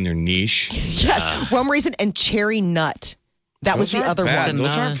got to find their niche. Yes, rum raisin and cherry nut. That was the other one.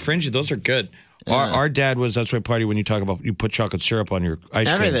 Those aren't fringy. Those are good. Our dad was, that's why party when you talk about, you put chocolate syrup on your ice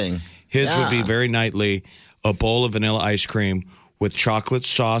cream. Everything. His would be very nightly a bowl of vanilla ice cream with chocolate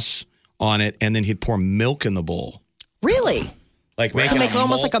sauce on it, and then he'd pour milk in the bowl. Really? Like to make it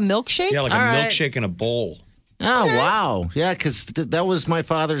almost like a milkshake? Yeah, like a milkshake in a bowl. Oh, wow. Yeah, because that was my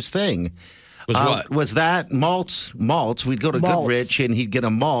father's thing. Was what? Was that malts? Malts. We'd go to Goodrich, and he'd get a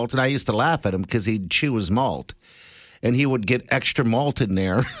malt, and I used to laugh at him because he'd chew his malt. and he would get extra malt in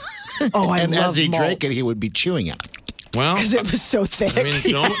there. Oh, I and love as he malt. drank it, he would be chewing it. Well, Because it was so thick. I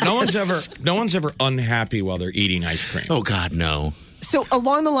mean, no one's ever unhappy while they're eating ice cream. Oh God, no. So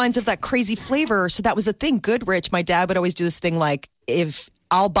along the lines of that crazy flavor, so that was the thing. Goodrich, my dad would always do this thing like, if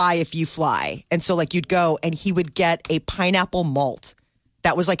I'll buy if you fly. And so like you'd go and he would get a pineapple malt.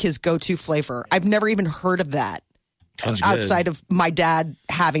 That was like his go-to flavor. I've never even heard of that outside of my dad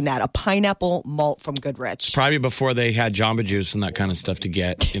having that. A pineapple malt from Goodrich. Probably before they had Jamba Juice and that kind of stuff to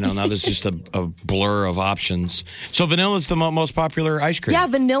get. Now there's just a blur of options. So vanilla is the most popular ice cream. Yeah,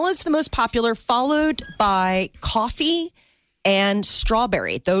 vanilla is the most popular, followed by coffee and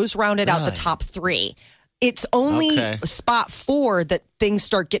strawberry. Those rounded out the top three. It's only spot 4 that things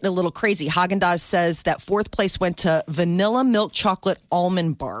start getting a little crazy. Haagen-Dazs says that 4th place went to vanilla milk chocolate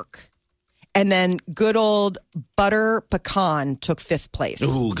almond bark. And then good old butter pecan took 5th place.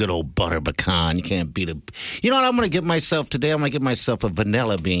 Ooh, good old butter pecan. You can't beat it. You know what I'm going to get myself today? I'm going to get myself a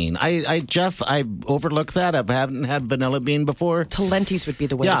vanilla bean. Jeff, I overlooked that. I haven't had vanilla bean before. Talenti's would be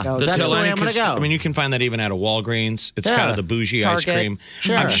the way to go. That's the way I'm going to go. I mean, you can find that even at a Walgreens. It's kind of the bougie Target. ice cream.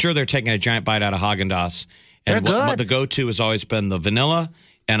 Sure. I'm sure they're taking a giant bite out of Haagen-Dazs. And They're good. the go-to has always been the vanilla,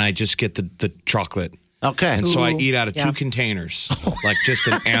 and I just get the chocolate. Okay. And so I eat out of 2 containers, like just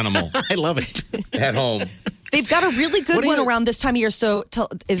an animal I love it. at home. They've got a really good What do one you- around this time of year. So,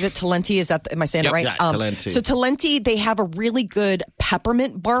 is it Talenti? Am I saying it right? Yeah, Talenti. So Talenti, they have a really good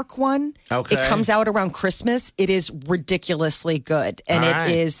peppermint bark one. Okay. It comes out around Christmas. It is ridiculously good, and All it right.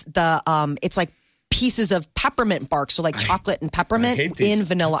 is it's like pieces of peppermint bark, so like chocolate and peppermint I hate these in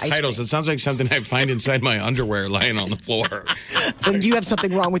vanilla ice titles. cream. It sounds like something I find inside my underwear lying on the floor. When you have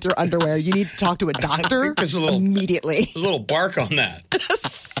something wrong with your underwear, you need to talk to a doctor there's a little- immediately. There's a little bark on that.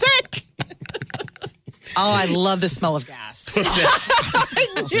 Sick. Oh, I love the smell of gas. Put that, It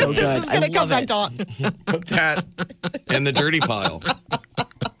smells so good. This is going I to come love back on. put that in the dirty pile.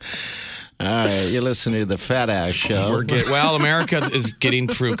 All right, you're listening to the Fat Ass Show. America is getting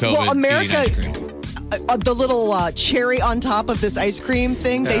through COVID. Well, America- eating ice cream. The little cherry on top of this ice cream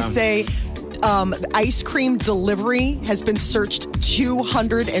thing, they say ice cream delivery has been searched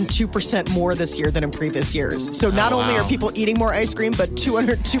 202% more this year than in previous years. So not only are people eating more ice cream, but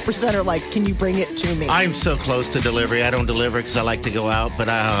 202% are like, can you bring it to me? I'm so close to delivery. I don't deliver because I like to go out, but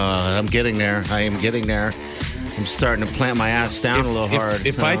I'm getting there. I am getting there. I'm starting to plant my ass down a little hard.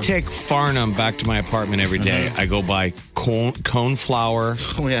 If I take Farnham back to my apartment every day, I go buy cone flour.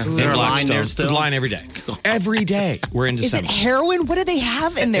 Oh, yeah. Is and there a line Blackstone. there still? There's a line every day. Every day. We're in Is December. it heroin? What do they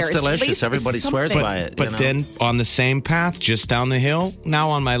have in there? It's delicious. laced with Everybody swears something. by it. But then on the same path, just down the hill, now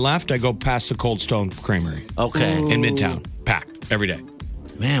on my left, I go past the Cold Stone Creamery Okay. in Midtown. Packed every day.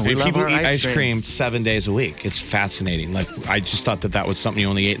 Man, we love People our eat ice cream 7 days a week. It's fascinating. Like, I just thought that was something you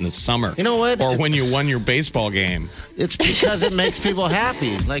only ate in the summer. You know what? Or when you won your baseball game. It's because it makes people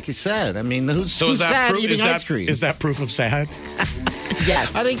happy, like you said. I mean, who's sad eating ice cream? Is that proof of sad?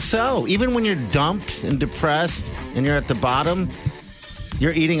 Yes. I think so. Even when you're dumped and depressed and you're at the bottom,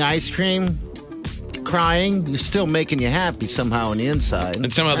 you're eating ice cream, crying, you're still making you happy somehow on the inside.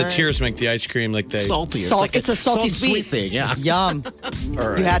 And somehow the Right. tears make the ice cream like they... Salty. Salt. It's a salty sweet thing, yeah. Yum. All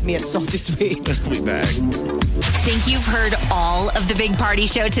right. You had me at salty sweet. We'll be back. Think you've heard all of the Big Party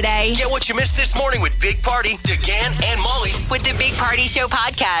Show today? Get what you missed this morning with Big Party, DeGan, and Molly With the Big Party Show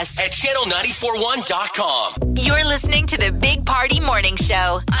podcast. at channel941.com. You're listening to the Big Party Morning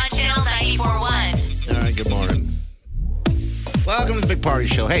Show on Channel 94.1. All right, good morning. Welcome to the Big Party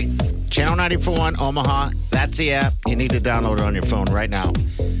Show. Hey, Channel 94.1 Omaha. That's the app. You need to download it on your phone right now.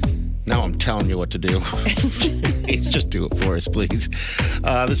 Now I'm telling you what to do. Please just do it for us, please.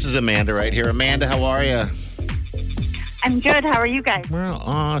 This is Amanda right here. Amanda, how are you? I'm good. How are you guys? Well,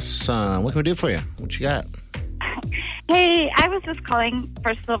 awesome. What can we do for you? What you got? Hey, I was just calling,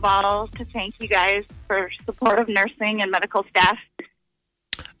 first of all, to thank you guys for support of nursing and medical staff.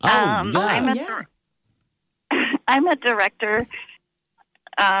 I'm a director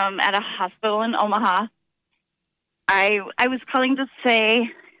at a hospital in Omaha. I was calling to say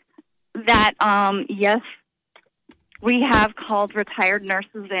that, yes, we have called retired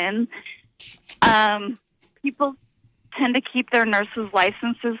nurses in. People tend to keep their nurses'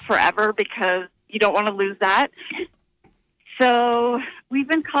 licenses forever because you don't want to lose that. So we've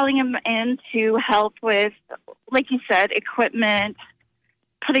been calling them in to help with, like you said, equipment,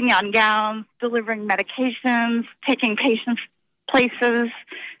 putting on gowns, delivering medications, taking patients places.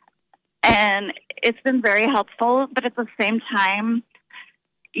 And it's been very helpful. But at the same time,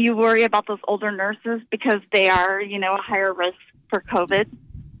 you worry about those older nurses because they are, a higher risk for COVID.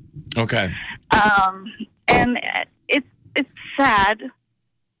 Okay. And it's sad,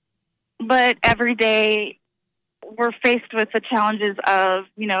 but every day we're faced with the challenges of,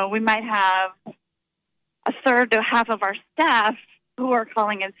 we might have a third to half of our staff who are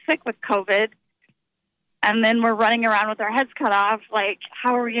calling in sick with COVID. And then we're running around with our heads cut off. Like,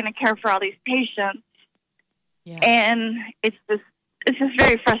 how are we going to care for all these patients? Yeah. And it's just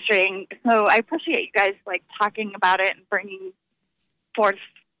very frustrating. So I appreciate you guys like talking about it and bringing forth,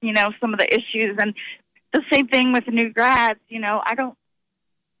 some of the issues. And the same thing with the new grads. I don't,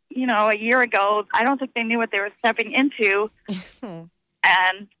 a year ago, I don't think they knew what they were stepping into.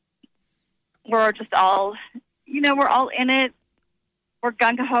 And we're just all, we're all in it. We're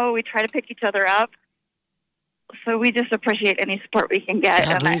gung-ho. We try to pick each other up. So we just appreciate any support we can get.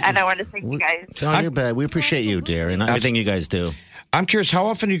 And I want to thank you guys. Oh, you're bad. We appreciate you, dear, and everything you guys do. I'm curious, how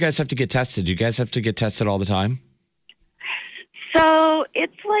often do you guys have to get tested? Do you guys have to get tested all the time? So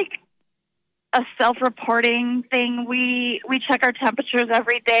it's like a self-reporting thing. We check our temperatures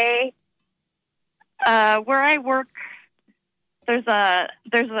every day. Where I work, there's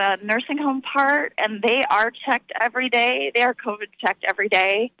a nursing home part, and they are checked every day. They are COVID checked every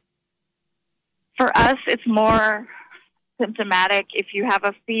day. For us, it's more symptomatic. If you have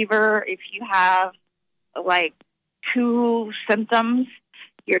a fever, if you have like 2 symptoms,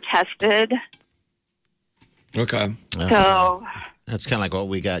 you're tested. Okay. So that's kind of like what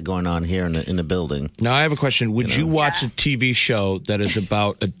we got going on here in the building. Now, I have a question. Would you watch a TV show that is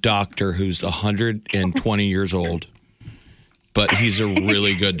about a doctor who's 120 years old, but he's a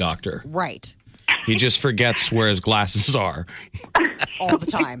really good doctor? Right. He just forgets where his glasses are. All the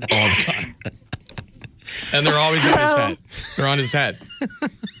time. All the time. And they're always on his head. They're on his head.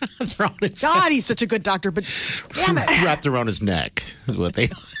 God, he's such a good doctor, but damn it. Wrapped around his neck is what they...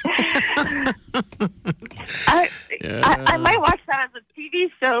 I might watch that as a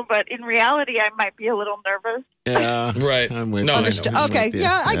TV show, but in reality, I might be a little nervous. Yeah. Right. I'm with No, you. Understood. I'm Okay, with you.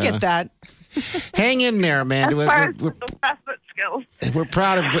 yeah, I get that. Hang in there, man. As far as the assessment skills. We're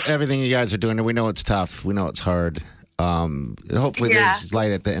proud of everything you guys are doing, and we know it's tough. We know it's hard. And hopefully there's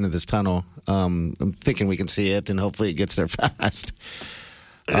light at the end of this tunnel. I'm thinking we can see it, and hopefully it gets there fast.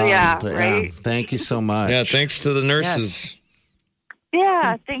 Right. Thank you so much. Yeah, thanks to the nurses.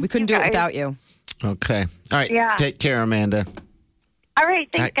 Yeah, thank you. We couldn't do it guys. without you. Okay. All right. Yeah. Take care, Amanda. All right,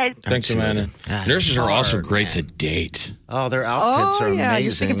 thanks, guys. Thanks, Amanda. God, Nurses are also hard, great man. to date. Oh, their outfits are yeah, amazing.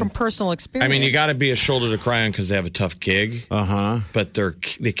 you're speaking from personal I experience. mean, you got to be a shoulder to cry on because they have a tough gig. But they're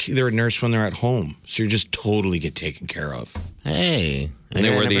a nurse when they're at home, so you just totally get taken care of. Hey. And they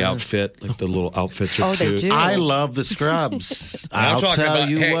wear the outfit, like the little outfits are they cute. do. I love the scrubs. I'll talking tell about,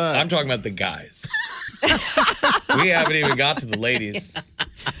 you hey, what. I'm talking about the guys. We haven't even got to the ladies.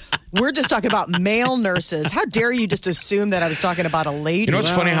 We're just talking about male nurses. How dare you just assume that I was talking about a lady? You know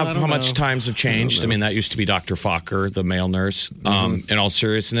what's funny I how don't much know. times have changed? I mean, that used to be Dr. Fokker, the male nurse. In all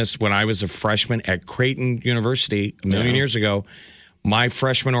seriousness, when I was a freshman at Creighton University a million years ago, my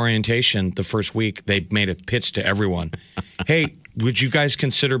freshman orientation, the first week, they made a pitch to everyone. Hey, would you guys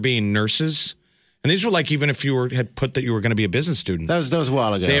consider being nurses? And these were like, even if you had put that you were going to be a business student. That was a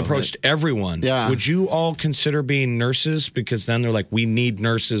while ago. They approached everyone. Yeah. Would you all consider being nurses? Because then they're like, we need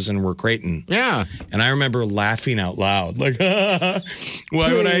nurses and we're Creighton. Yeah. And I remember laughing out loud. Like,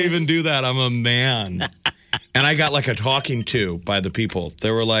 why would I even do that? I'm a man. And I got like a talking to by the people.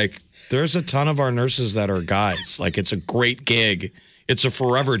 They were like, there's a ton of our nurses that are guys. Like, it's a great gig. It's a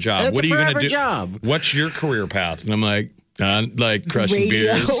forever job. It's what a are you going to forever do? job. What's your career path? And I'm like crushing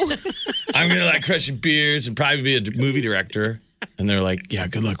Radio. beers. I'm going to like crushing beers and probably be a movie director. And they're like, yeah,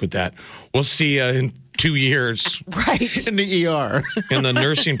 good luck with that. We'll see you in 2 years. Right. In the ER. In the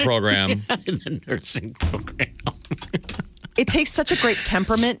nursing program. In the nursing program. It takes such a great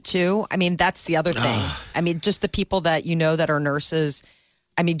temperament, too. I mean, that's the other thing. I mean, just the people that you know that are nurses.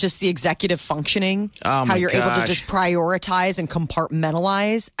 I mean, just the executive functioning, Oh, how my you're able to gosh. just prioritize and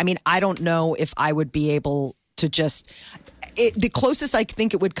compartmentalize. I mean, I don't know if I would be able to just... the closest I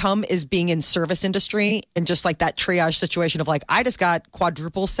think it would come is being in service industry and just like that triage situation of like, I just got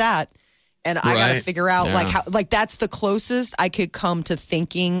quadruple sat and I got to Right. figure out like Yeah. how, like that's the closest I could come to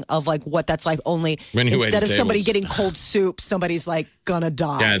thinking of like what that's like only When you instead wait of at somebody tables. getting cold soup, somebody's like gonna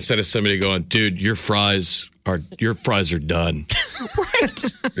die. Yeah, instead of somebody going, dude, your fries are done. Right.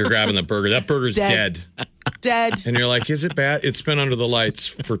 You're grabbing the burger. That burger's Dead. dead. Dead. And you're like, is it bad? It's been under the lights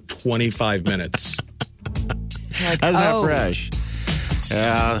for 25 minutes. Like, How's that oh. fresh?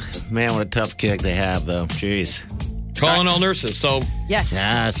 Yeah, man, what a tough gig they have, though. Jeez. Calling all nurses. So, Yes.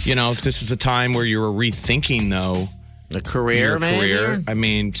 Yes. you know, if this is a time where you're rethinking, though, the career, your man. career. I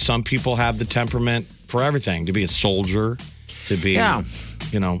mean, some people have the temperament for everything. To be a soldier, to be, Yeah.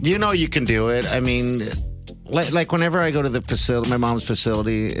 you know. You know you can do it. I mean, Like whenever I go to the facility, my mom's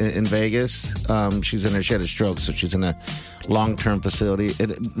facility in Vegas, she had a stroke, so she's in a long-term facility.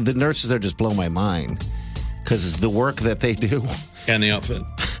 The nurses there just blow my mind because the work that they do. And the outfit.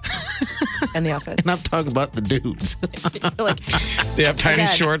 And the outfits. And I'm talking about the dudes. Like, they have tiny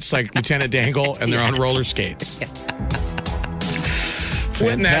shorts like Lieutenant Dangle, and they're on roller skates.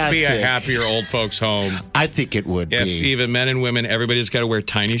 Wouldn't that be a happier old folks' home? I think it would if be. Even men and women, everybody's got to wear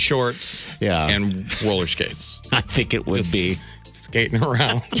tiny shorts and roller skates. I think it would Just be. Skating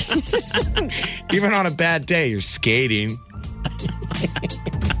around. Even on a bad day, you're skating.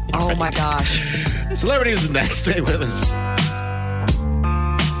 oh, my gosh. Celebrities next. Stay with us.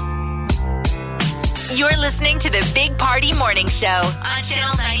 You're listening to the Big Party Morning Show on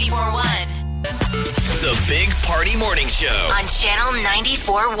Channel 94.1. The Big Party Morning Show On Channel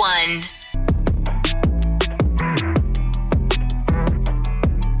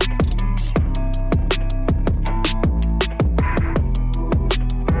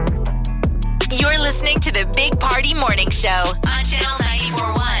You're listening to the Big Party Morning Show on Channel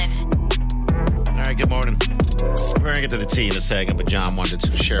 94.1. All right, good morning. We're going to get to the tea in a second, but John wanted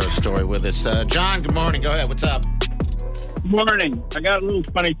to share a story with us. John, good morning. Go ahead. What's up? Morning. I got a little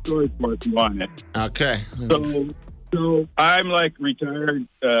funny story for if you want it. Okay. So I'm like retired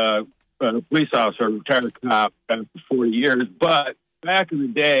police officer, retired cop after 40 years. But back in the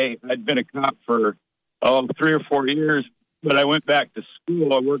day, I'd been a cop for 3 or 4 years. But I went back to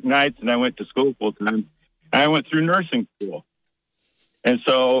school. I worked nights and I went to school full time. I went through nursing school. And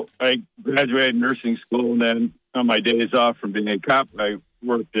so I graduated nursing school. And then on my days off from being a cop, I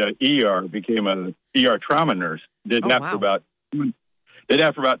worked at ER, became a ER trauma nurse. Did that for about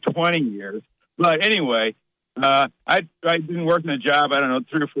 20 years. But anyway, I'd been working a job, 3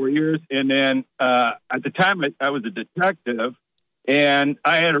 or 4 years. And then at the time, I was a detective. And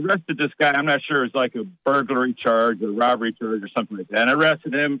I had arrested this guy. I'm not sure. It was like a burglary charge or robbery charge or something like that. And I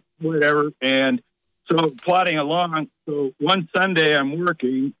arrested him, whatever. And so plodding along. So one Sunday I'm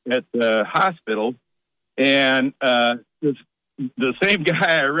working at the hospital. And the same guy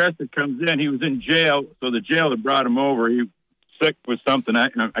I arrested comes in. He was in jail. So the jail had brought him over. He was sick with something. I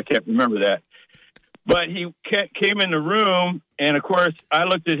can't remember that. But he came in the room. And, of course, I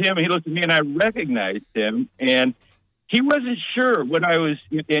looked at him. And he looked at me. And I recognized him. And he wasn't sure what I was,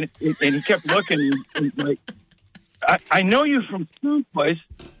 and he kept looking and like, I know you from someplace.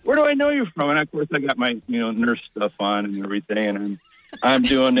 Where do I know you from? And of course, I got my nurse stuff on and everything, and I'm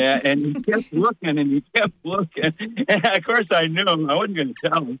doing that. And he kept looking, and and of course, I knew him. I wasn't going to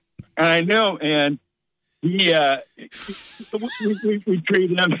tell him, and I knew. And we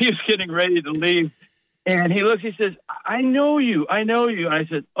treated him. He was getting ready to leave, and he looks. He says, "I know you. I know you." And I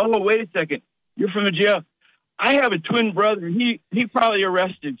said, "Oh, wait a second. You're from the jail. I have a twin brother. He probably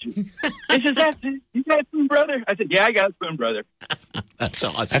arrested you." He says, "That's it? You got a twin brother?" I said, "Yeah, I got a twin brother." That's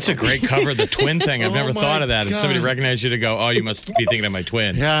awesome. That's a great cover, the twin thing. I've never thought of that. If somebody recognized you to go, "Oh, you must be thinking of my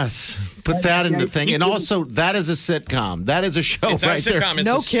twin." Yes. Put that in the thing. And also, that is a sitcom. That is a show It's right a sitcom.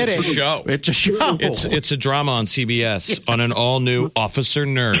 there. It's a show. It's a show. It's a drama on CBS on an all-new Officer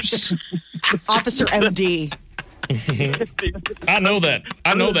Nurse. Officer MD. I know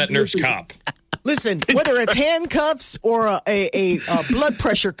that nurse cop. Listen, whether it's handcuffs or a blood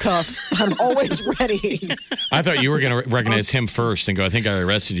pressure cuff, I'm always ready. I thought you were going to recognize him first and go, "I think I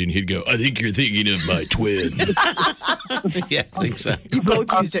arrested you." And he'd go, "I think you're thinking of my twin." Yeah, I think so. You both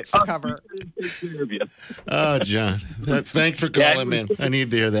used it for cover. Oh, John. Thanks for calling, man. I need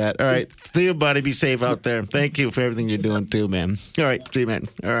to hear that. All right. See you, buddy. Be safe out there. Thank you for everything you're doing, too, man. All right. See you, man.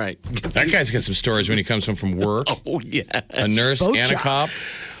 All right. That guy's got some stories when he comes home from work. Oh, yeah. A nurse Both and a cop.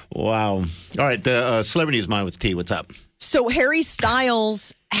 Wow. All right. The Celebrity News Mind with T. What's up? So Harry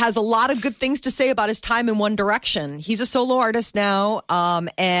Styles has a lot of good things to say about his time in One Direction. He's a solo artist now,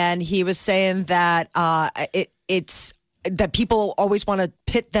 and he was saying that it's that people always want to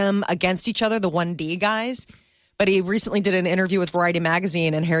pit them against each other, the 1D guys. But he recently did an interview with Variety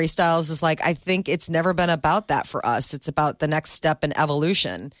Magazine, and Harry Styles is like, "I think it's never been about that for us. It's about the next step in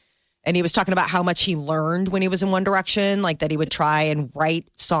evolution." And he was talking about how much he learned when he was in One Direction, like that he would try and write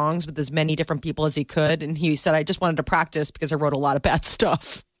songs with as many different people as he could. And he said, "I just wanted to practice because I wrote a lot of bad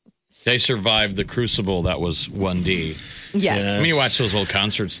stuff." They survived the crucible that was 1D. Yes. I mean, you watch those old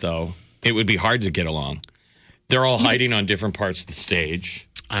concerts, though. It would be hard to get along. They're all hiding on different parts of the stage.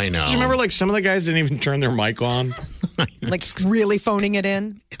 I know. Do you remember, like, some of the guys didn't even turn their mic on? Like really phoning it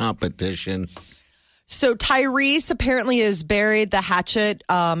in. Competition. So Tyrese apparently is buried the hatchet.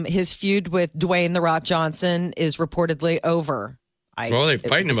 His feud with Dwayne "The Rock" Johnson is reportedly over. What are they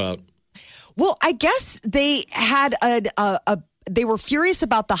fighting about? Well, I guess they had a they were furious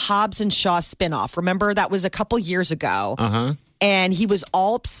about the Hobbs and Shaw spinoff. Remember, that was a couple years ago. Uh-huh. And he was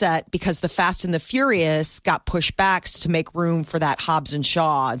all upset because the Fast and the Furious got pushed back to make room for that Hobbs and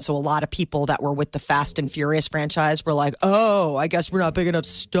Shaw. And so a lot of people that were with the Fast and Furious franchise were like, oh, I guess we're not big enough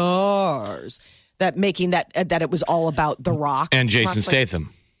stars. That it was all about The Rock. And Jason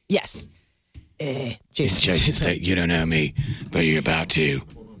Statham. Yes. Jason Statham. You don't know me, but you're about to.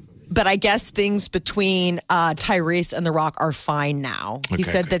 But I guess things between Tyrese and The Rock are fine now. He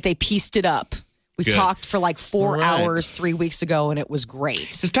said that they pieced it up. We talked for like 4 hours 3 weeks ago, and it was great.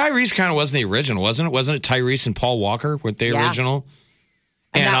 Because Tyrese kind of wasn't the original, wasn't it? Wasn't it Tyrese and Paul Walker weren't they original?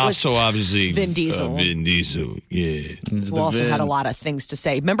 And also, obviously, Vin Diesel. Vin Diesel, yeah. Who also had a lot of things to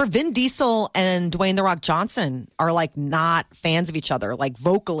say. Remember, Vin Diesel and Dwayne The Rock Johnson are like not fans of each other, like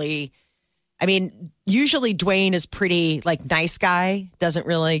vocally. I mean, usually Dwayne is pretty like nice guy, doesn't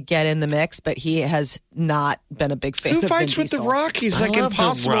really get in the mix, but he has not been a big fan of Vin Diesel. Who fights with The Rock? He's like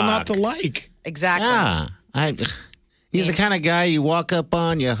impossible not to like. Exactly. Yeah. He's the kind of guy you walk up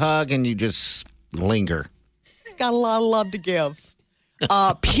on, you hug, and you just linger. He's got a lot of love to give.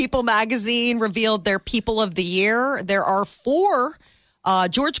 People magazine revealed their People of the Year. There are 4.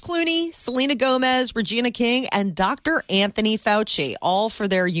 George Clooney, Selena Gomez, Regina King, and Dr. Anthony Fauci, all for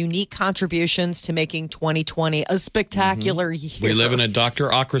their unique contributions to making 2020 a spectacular year. We live in a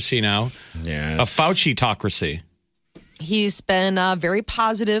doctorocracy now. Yes. A Fauci-tocracy. He's been very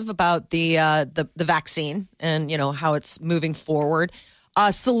positive about the vaccine and, how it's moving forward.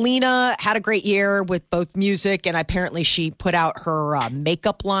 Selena had a great year with both music, and apparently she put out her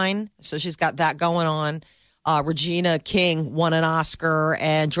makeup line. So she's got that going on. Regina King won an Oscar,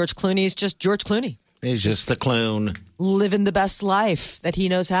 and George Clooney is just George Clooney. He's just the clone. Living the best life that he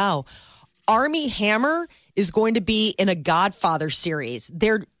knows how. Armie Hammer is going to be in a Godfather series.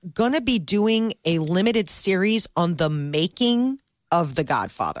 They're going to be doing a limited series on the making of The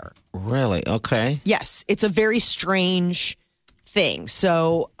Godfather. Really? Okay. Yes, it's a very strange thing.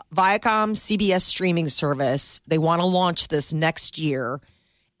 So Viacom, CBS streaming service, they want to launch this next year.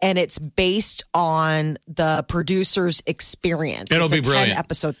 And it's based on the producer's experience. It'll be a brilliant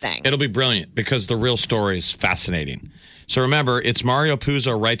 10-episode thing. It'll be brilliant because the real story is fascinating. So remember, it's Mario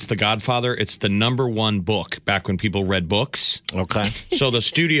Puzo writes The Godfather. It's the #1 book back when people read books. Okay. So the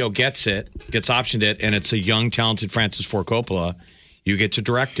studio gets optioned it, and it's a young, talented Francis Ford Coppola. You get to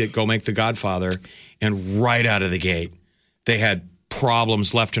direct it, go make The Godfather. And right out of the gate, they had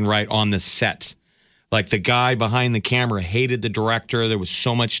problems left and right on the set. Like the guy behind the camera hated the director. There was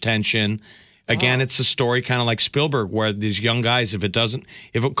so much tension. Again, It's a story kind of like Spielberg, where these young guys, if it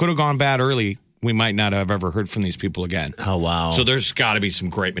could have gone bad early, we might not have ever heard from these people again. Oh, wow. So there's got to be some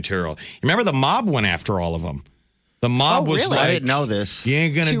great material. Remember the mob went after all of them. The mob was really? like, I didn't know this. You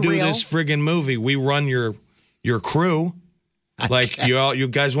ain't going to do real? this friggin' movie. We run your crew. Like, you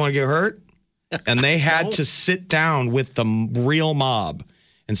guys want to get hurt? And they had to sit down with the real mob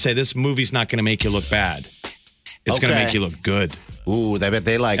and say, this movie's not going to make you look bad. It's going to make you look good. Ooh, I bet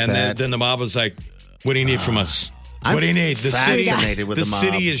they like that. And then the mob was like, what do you need from us? What do you need? The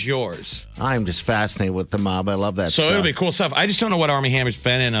city is yours. I'm just fascinated with the mob. I love that So stuff. it'll be cool stuff. I just don't know what Armie Hammer's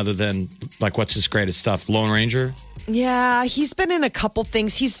been in other than, like, what's his greatest stuff? Lone Ranger? Yeah, he's been in a couple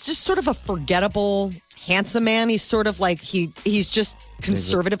things. He's just sort of a forgettable, handsome man. He's sort of like, he's just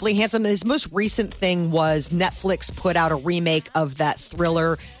conservatively handsome. His most recent thing was Netflix put out a remake of that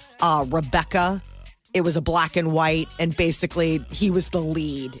thriller, Rebecca. It was a black and white, and basically he was the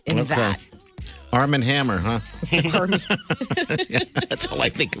lead in that. Arm and Hammer, huh? Armie. Yeah, that's all I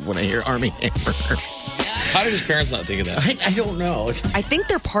think of when I hear Armie Hammer. How did his parents not think of that? I don't know. I think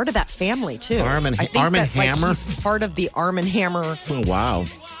they're part of that family, too. Arm and Hammer? Hammer? He's part of the Arm and Hammer. Oh, wow.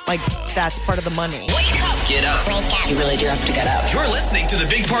 Like, that's part of the money. Wake up. Get up. You really do have to get up. You're listening to the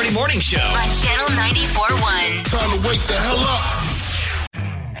Big Party Morning Show On Channel 94.1. Time to wake the hell up.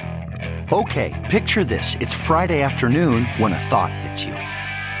 Okay, picture this. It's Friday afternoon when a thought hits you.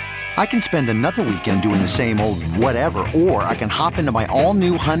 I can spend another weekend doing the same old whatever, or I can hop into my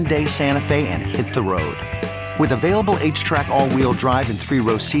all-new Hyundai Santa Fe and hit the road. With available H-Track all-wheel drive and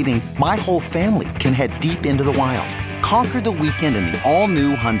 3-row seating, my whole family can head deep into the wild. Conquer the weekend in the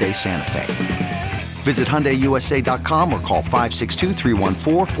all-new Hyundai Santa Fe. Visit HyundaiUSA.com or call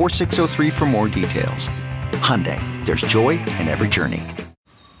 562-314-4603 for more details. Hyundai, there's joy in every journey.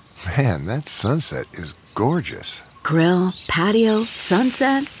 Man, that sunset is gorgeous. Grill, patio,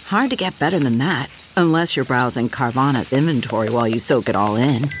 sunset. Hard to get better than that. Unless you're browsing Carvana's inventory while you soak it all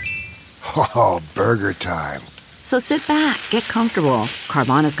in. Oh, burger time. So sit back, get comfortable.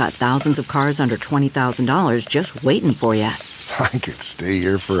 Carvana's got thousands of cars under $20,000 just waiting for you. I could stay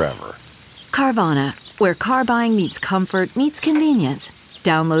here forever. Carvana, where car buying meets comfort meets convenience.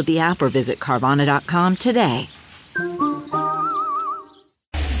 Download the app or visit Carvana.com today.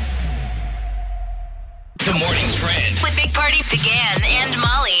 The morning trend With Big Party began and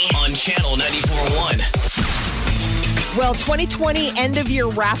Molly. on channel 94.1. Well, 2020 end-of-year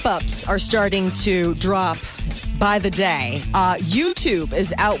wrap-ups are starting to drop by the day. YouTube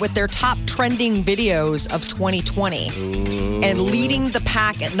is out with their top trending videos of 2020. Ooh. And leading the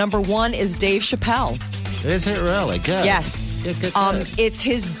pack at number one is Dave Chappelle. Is it really? Good. Yes. Good. It's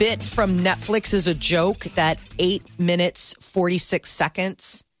his bit from Netflix as a joke, that 8 minutes, 46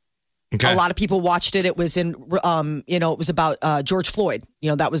 seconds. Okay. A lot of people watched it. It was it was about George Floyd.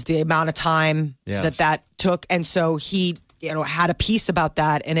 That was the amount of time that took. And so he, had a piece about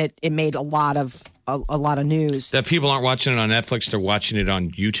that, and it made a lot of news. That people aren't watching it on Netflix, they're watching it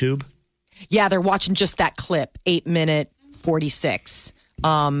on YouTube? Yeah, they're watching just that clip, 8 minute 46.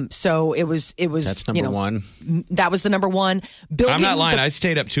 So it was. That's number one. That was the number one. I'm not lying. I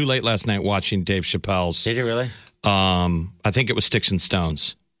stayed up too late last night watching Dave Chappelle's. Did you really? I think it was Sticks and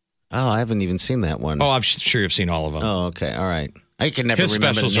Stones. Oh, I haven't even seen that one. Oh, I'm sure you've seen all of them. Oh, okay. All right. I can never His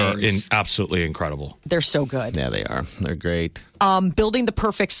remember specials the are names. absolutely incredible. They're so good. Yeah, they are. They're great. Building the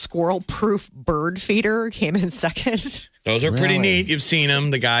perfect squirrel-proof bird feeder came in second. Those are pretty Really? neat. You've seen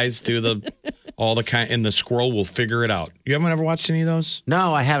them. The guys do all the kind, and the squirrel will figure it out. You haven't ever watched any of those?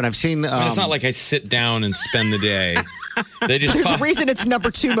 No, I haven't. I've seen. I mean, it's not like I sit down and spend the day. They just There's a reason it's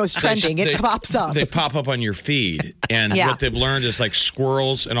number two most trending. It pops up. They pop up on your feed, and what they've learned is like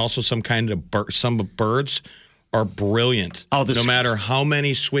squirrels and also some birds are brilliant. Oh, no matter how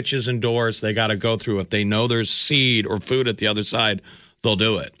many switches and doors they got to go through, if they know there's seed or food at the other side, they'll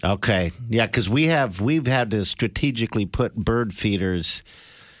do it. Okay, yeah, because we've had to strategically put bird feeders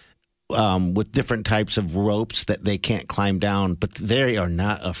with different types of ropes that they can't climb down, but they are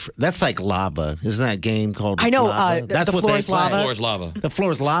not. That's like lava. Isn't that a game called? I know. Lava? That's the what floor they is play. lava. The floor is lava. The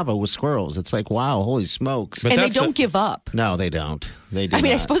floor is lava with squirrels. It's like, wow, holy smokes! But And they don't give up. No, they don't. They do. I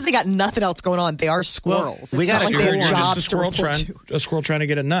mean, I not. suppose they got nothing else going on. They are squirrels. we It's got not like You're they have just jobs to report to. a squirrel trying to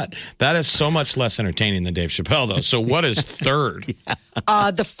get a nut. That is so much less entertaining than Dave Chappelle, though. So what is third?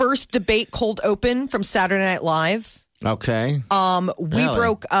 The first debate cold open from Saturday Night Live. Okay. We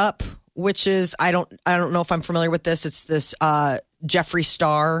broke up, which is I don't know if I'm familiar with this. It's this Jeffree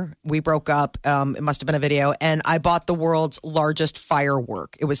Star. We broke up. It must have been a video, and I bought the world's largest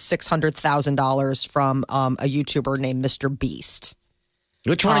firework. It was $600,000 from a YouTuber named Mr. Beast.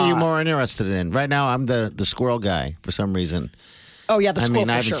 Which one are you more interested in? Right now, I'm the squirrel guy for some reason. Oh yeah, the squirrel I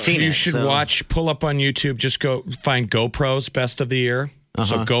for haven't sure. seen You it, should so- pull up on YouTube, just go find GoPro's best of the year.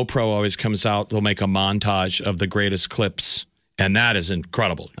 So GoPro always comes out, they'll make a montage of the greatest clips, and that is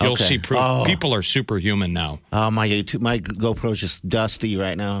incredible. You'll Okay. see proof. Oh. People are superhuman now. Oh, my GoPro's just dusty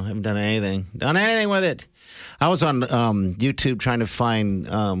right now. I haven't done anything with it. I was on YouTube trying to find,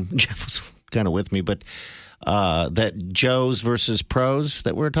 Jeff was kind of with me, but that Joe's versus Pros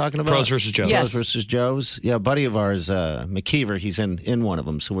that we're talking about. Pros versus Joes. Yes. Pros versus Joe's. Yeah, a buddy of ours, McKeever, he's in one of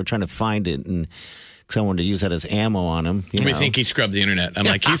them. So we're trying to find it and someone to use that as ammo on him. We think he scrubbed the internet. I'm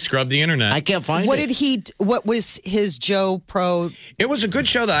like, he scrubbed the internet. I can't find it. What was his Joe Pro? It was a good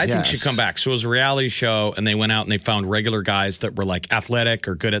show that I think Yes. should come back. So it was a reality show, and they went out and they found regular guys that were like athletic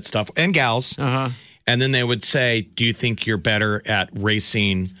or good at stuff, and gals. And then they would say, do you think you're better at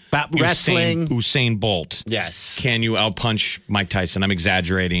racing Wrestling. Usain Bolt? Yes. Can you outpunch Mike Tyson? I'm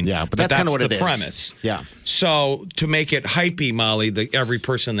exaggerating. Yeah, but that's kinda what the it is. premise. Yeah. So to make it hypey, Molly, every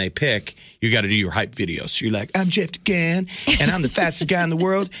person they pick, you got to do your hype videos. So you're like, I'm Jeff DeGan, and I'm the fastest guy in the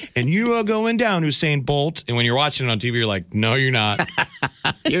world, and you are going down, Usain Bolt. And when you're watching it on TV, you're like, no, you're not.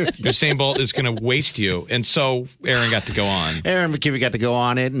 Usain Bolt is going to waste you. And so Aaron got to go on. Aaron McKeever got to go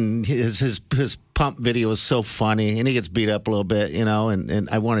on it, and his pump video is so funny, and he gets beat up a little bit, and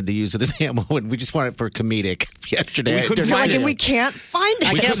I wanted to use it as ammo, and we just wanted it for comedic yesterday. We couldn't You're find like, it. and we can't find it.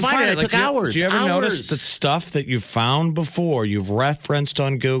 I can't find it. It took hours. Do you ever Hours. notice the stuff that you found before, you've referenced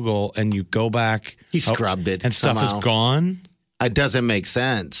on Google, and you go back? He scrubbed it And stuff somehow. is gone? It doesn't make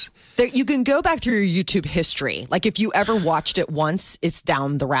sense. You can go back through your YouTube history. Like if you ever watched it once, it's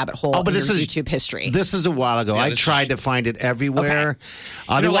down the rabbit hole Oh, but in this your is YouTube history. This is a while ago. Yeah, I this tried to find it everywhere.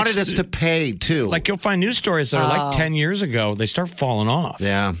 They You know, like- wanted us to pay too. Like you'll find news stories that are like 10 years ago, they start falling off.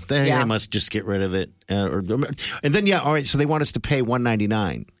 yeah, they Yeah. must just get rid of it. And then all right. So they want us to pay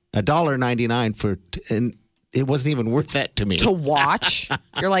 $1.99, $1.99 for, and it wasn't even worth that to me. to watch.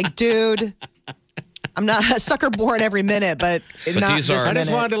 You're like, dude, I'm not a sucker born every minute, but not these this are- I minute.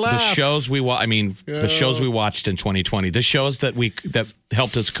 just wanted to The laugh. shows we watch, the shows we watched in 2020, the shows that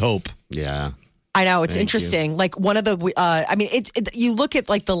helped us cope. Yeah. I know it's Thank interesting. Like one of the, you look at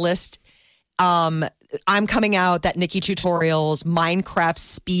like the list. I'm Coming Out, that Nikki Tutorials, Minecraft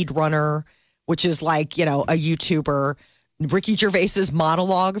Speedrunner, which is like, a YouTuber. Ricky Gervais's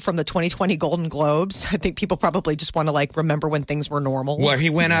monologue from the 2020 Golden Globes. I think people probably just want to remember when things were normal. Well,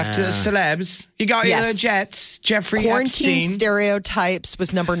 he went after celebs. He got the Jets. Jeffrey Quarantine Epstein. Stereotypes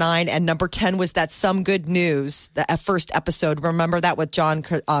was number 9, and number 10 was that Some Good News, the first episode. Remember that with John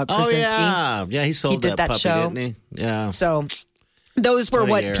Krasinski? Oh yeah, he sold did that puppy, show. didn't he? Yeah. So those were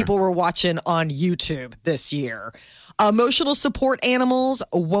what year. people were watching on YouTube this year. Emotional support animals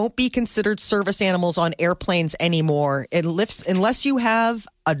won't be considered service animals on airplanes anymore. Unless you have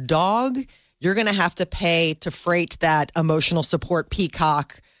a dog, you're going to have to pay to freight that emotional support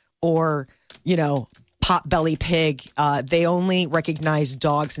peacock or, potbelly pig. They only recognize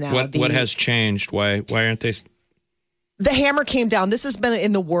dogs now. What has changed? Why aren't they? The hammer came down. This has been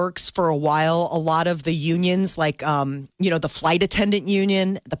in the works for a while. A lot of the unions, the flight attendant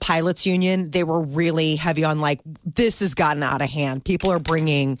union, the pilots union, they were really heavy on this has gotten out of hand. People are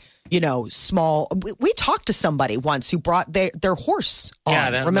bringing, small. We talked to somebody once who brought their horse on.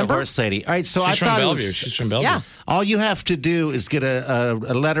 Yeah, remember? The horse lady. All right, so She's from Bellevue. She's from Bellevue. Yeah. All you have to do is get a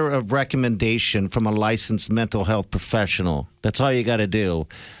letter of recommendation from a licensed mental health professional. That's all you got to do.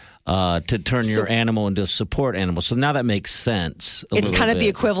 To turn your animal into a support animal. So now that makes sense. It's kind of the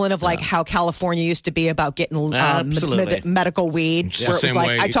equivalent of how California used to be about getting medical weed. Yeah. Where it was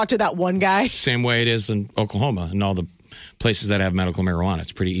I talked to that one guy. Same way it is in Oklahoma and all the places that have medical marijuana.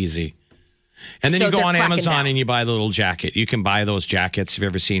 It's pretty easy. And then you go on Amazon and you buy the little jacket. You can buy those jackets. Have you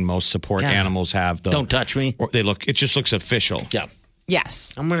ever seen most support animals have? Don't touch me. Or it just looks official. Yeah.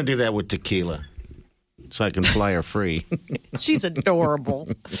 Yes. I'm going to do that with tequila. So I can fly her free. She's adorable.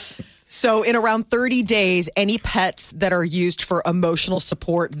 So in around 30 days, any pets that are used for emotional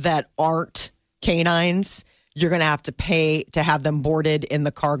support that aren't canines, you're going to have to pay to have them boarded in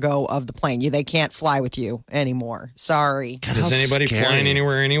the cargo of the plane. They can't fly with you anymore. Sorry. God, is anybody flying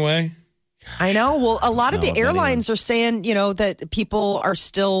anywhere anyway? I know. Well, a lot of the airlines are saying, that people are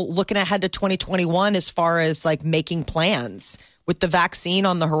still looking ahead to 2021 as far as making plans. With the vaccine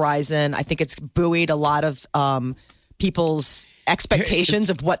on the horizon, I think it's buoyed a lot of people's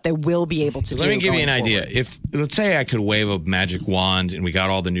expectations of what they will be able to do. Let me give you an forward. idea. If let's say I could wave a magic wand and we got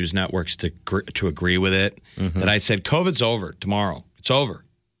all the news networks to agree with it, that I said COVID's over tomorrow. It's over.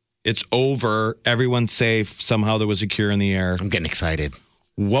 It's over. Everyone's safe. Somehow there was a cure in the air. I'm getting excited.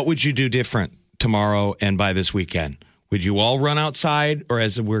 What would you do different tomorrow and by this weekend? Would you all run outside, or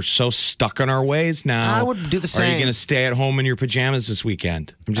as we're so stuck in our ways now? I would do the same. Are you going to stay at home in your pajamas this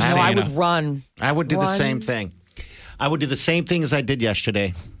weekend? I'm just saying. I would run. I would do the same thing. I would do the same thing as I did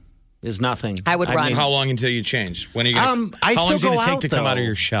yesterday. There's nothing. I would run. How long until you change? When are you going? I how long is it still going to go take out, to come out of though.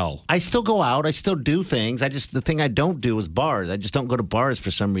 your shell? I still go out. I still do things. The thing I don't do is bars. I just don't go to bars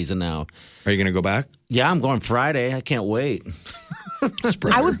for some reason now. Are you going to go back? Yeah, I'm going Friday. I can't wait.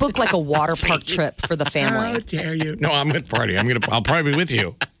 I would book a water park trip for the family. How dare you? No, I'm going to party. I'll probably be with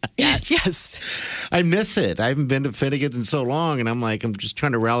you. Yes. I miss it. I haven't been to Finnegan's in so long, and I'm just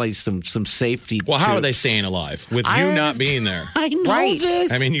trying to rally some safety. Well, how are they troops. staying alive with you not being there? I know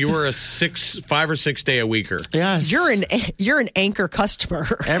this. I mean, you were a 5 or 6 day a weeker. Yes. You're an anchor customer.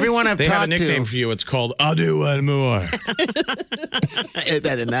 Everyone I've They talked have a nickname for you. It's called I'll do one more.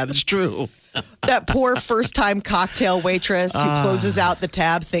 that is true. That poor first-time cocktail waitress who closes out the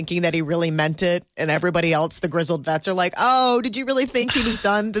tab thinking that he really meant it, and everybody else, the grizzled vets, are like, "Oh, did you really think he was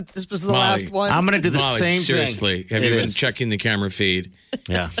done? That this was the last one?" I'm going to do the Molly, same seriously, thing. have you been checking the camera feed?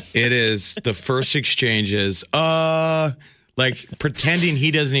 Yeah. It is the first exchange is pretending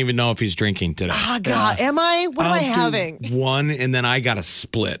he doesn't even know if he's drinking today. Oh, God, am I? What am I having? One, and then I got a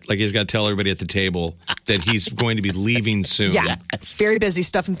split. He's got to tell everybody at the table that he's going to be leaving soon. Yeah, very busy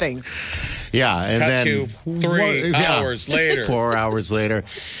stuffing things. Yeah, and Cut then to 3 hours later. 4 hours later.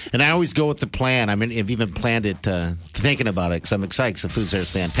 And I always go with the plan. I mean, I've even planned it, thinking about it, because I'm excited because the food there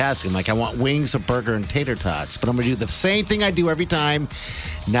is fantastic. I'm like, I want wings, a burger, and tater tots. But I'm going to do the same thing I do every time,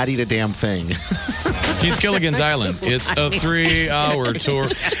 not eat a damn thing. Keith Gilligan's Island. It's a 3-hour tour.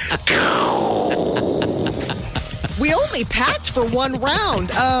 We only packed for one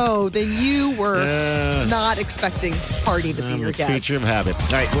round. Oh, then you were not expecting Party to be your guest. Creature of habit.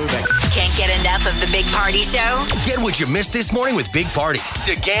 All right, we'll be back. Can't get enough of the Big Party Show Get what you missed this morning with Big Party,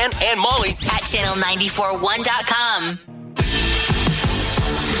 DeGan and Molly. at channel941.com.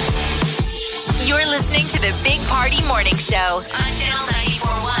 You're listening to the Big Party Morning Show on channel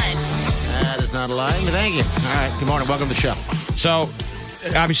 941. That is not a lie. Thank you. All right, good morning. Welcome to the show. So,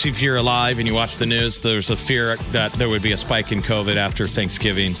 obviously, if you're alive and you watch the news, there's a fear that there would be a spike in COVID after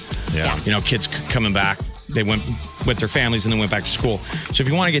Thanksgiving. Yeah. You know, kids coming back. They went with their families and then went back to school. So if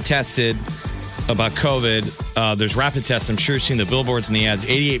you want to get tested, about COVID. There's rapid tests. I'm sure you've seen the billboards and the ads.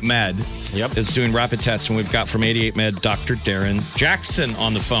 88 Med is doing rapid tests, and we've got from 88 Med Dr. Darren Jackson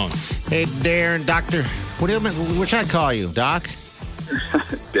on the phone. Hey, Darren, doctor. What should I call you, Doc?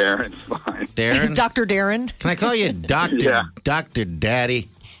 Darren's fine. Darren? Dr. Darren? Can I call you Doctor? Yeah. Dr. Daddy?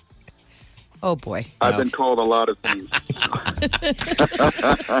 Oh, boy. I've been told a lot of things.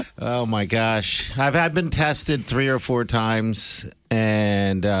 Oh, my gosh. I've been tested 3 or 4 times.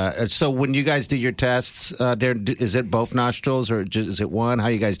 And so when you guys do your tests, Darren, is it both nostrils or is it one? How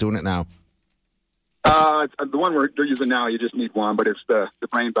are you guys doing it now? The one they're using now, you just need one, but it's the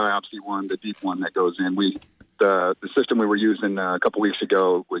brain biopsy one, the deep one that goes in. The system we were using a couple weeks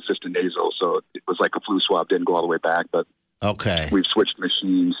ago was just a nasal, so it was like a flu swab, didn't go all the way back, but okay, we've switched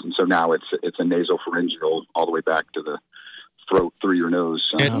machines, and so now it's a nasal pharyngeal all the way back to the throat through your nose.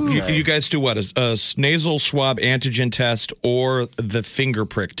 And you guys do what? A nasal swab antigen test or the finger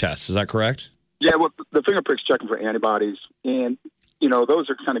prick test? Is that correct? Yeah, well, the finger prick's checking for antibodies, and those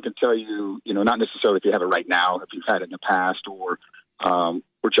are kind of can tell you, not necessarily if you have it right now, if you've had it in the past, or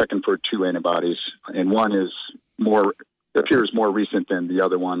we're checking for 2 antibodies, and one appears more recent than the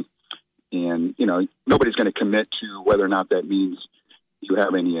other one. And, nobody's going to commit to whether or not that means you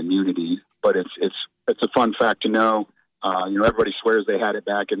have any immunity, but it's a fun fact to know. Everybody swears they had it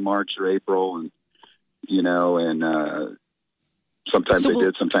back in March or April, and, sometimes they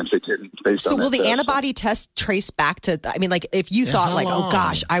did, sometimes they didn't. So will the antibody test trace back to, if you thought oh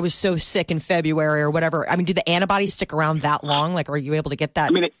gosh, I was so sick in February or whatever, do the antibodies stick around that long? Like, are you able to get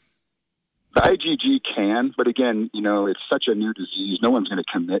that? The IgG can, but again, it's such a new disease. No one's going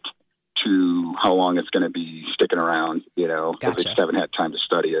to commit to how long it's going to be sticking around, because they just haven't had time to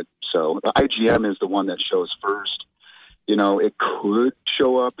study it. So the IgM is the one that shows first. It could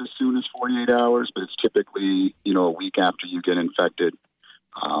show up as soon as 48 hours, but it's typically, a week after you get infected.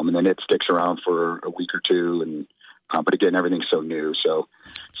 And then it sticks around for a week or 2. And but again, everything's so new. So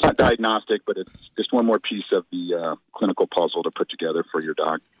it's not diagnostic, but it's just one more piece of the clinical puzzle to put together for your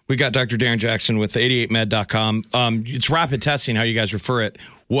doc. We got Dr. Darren Jackson with 88med.com. It's rapid testing, how you guys refer it.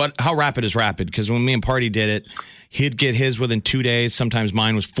 How rapid is rapid? Because when me and Party did it, he'd get his within 2 days. Sometimes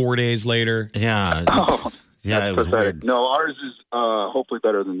mine was 4 days later. Yeah. Yeah, it was weird. No, ours is hopefully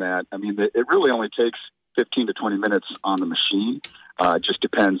better than that. It really only takes 15 to 20 minutes on the machine. It just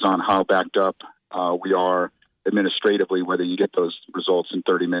depends on how backed up we are administratively, whether you get those results in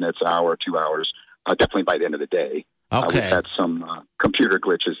 30 minutes, hour, 2 hours, definitely by the end of the day. Okay. We've had some computer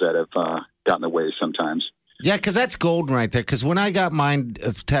glitches that have gotten in the way sometimes. Yeah, because that's golden right there. Because when I got mine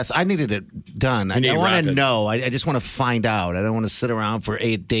test, I needed it done. I want to know. I just want to find out. I don't want to sit around for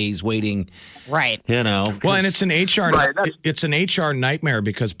 8 days waiting. Right. Well, and it's an HR. Right, it's an HR nightmare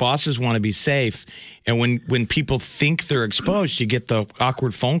because bosses want to be safe, and when people think they're exposed, you get the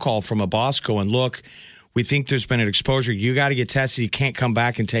awkward phone call from a boss going, "Look, we think there's been an exposure. You got to get tested. You can't come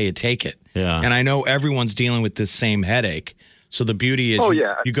back until you take it." Yeah. And I know everyone's dealing with this same headache. So the beauty is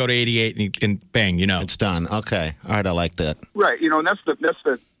you go to 88 and bang, it's done. Okay. All right. I like that. Right. And that's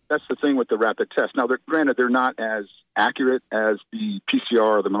the thing with the rapid test. Now, granted, they're not as accurate as the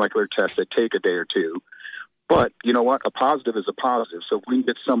PCR or the molecular tests that take a day or 2. But you know what? A positive is a positive. So if we can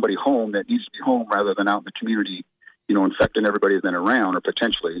get somebody home that needs to be home rather than out in the community, infecting everybody then around or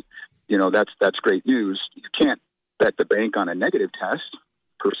potentially, that's great news. You can't bet the bank on a negative test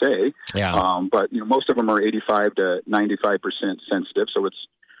per se. Yeah. But most of them are 85 to 95% sensitive, so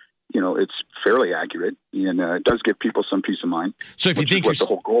it's fairly accurate, and it does give people some peace of mind. So if you think what the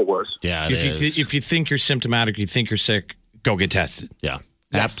whole goal was, if you think you're symptomatic, you think you're sick, go get tested. Yeah,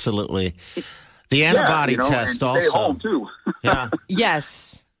 yes. Absolutely. The antibody test and also. Stay home too. Yeah.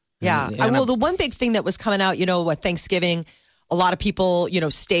 Yes. Yeah. Well, the one big thing that was coming out, Thanksgiving. A lot of people,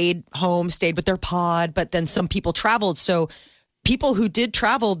 stayed home, stayed with their pod, but then some people traveled. So people who did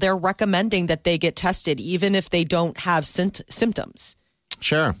travel, they're recommending that they get tested, even if they don't have symptoms.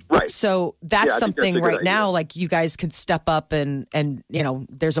 Sure. Right. So that's something that's right now, like you guys could step up and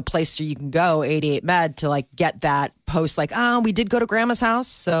there's a place where you can go, 88 Med, to get that post we did go to grandma's house.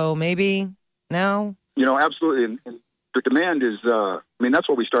 So maybe now. Absolutely. And the demand is, that's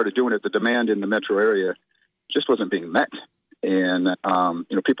what we started doing it. The demand in the metro area just wasn't being met. And,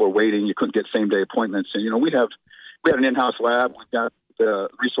 people were waiting. You couldn't get same day appointments. And, we had an in-house lab. We've got the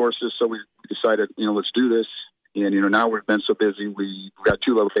resources. So we decided, let's do this. And, now we've been so busy. We've got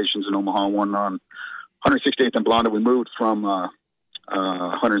 2 locations in Omaha, one on 168th and Blondo. We moved from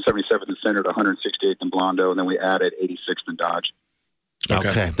 177th and Center to 168th and Blondo, and then we added 86th and Dodge.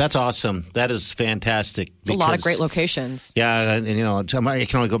 Okay. That's awesome. That is fantastic. It's a lot of great locations. Yeah, and I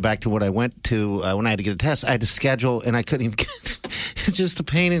can only go back to what I went to when I had to get a test. I had to schedule, and I couldn't even get just a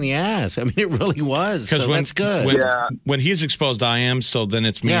pain in the ass. I mean, it really was. So that's good. When he's exposed, I am. So then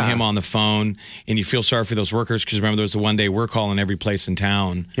it's me and him on the phone, and you feel sorry for those workers because remember there was the one day we're calling every place in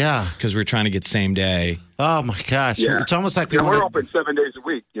town. Yeah, because we're trying to get same day. Oh my gosh! Yeah. It's almost like we're open 7 days a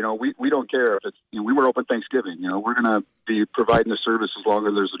week. We don't care if it's. We were open Thanksgiving. We're going to be providing the service as long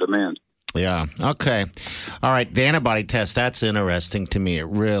as there's a demand. Yeah. Okay. All right. The antibody test. That's interesting to me. It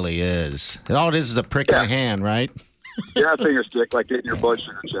really is. All it is a prick in the hand, right? Yeah, finger stick, like getting your blood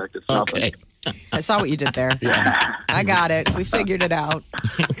sugar checked. It's okay. I saw what you did there. Yeah. I got it. We figured it out.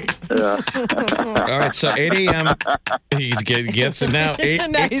 Yeah. All right, so 8 a.m. He gets it now.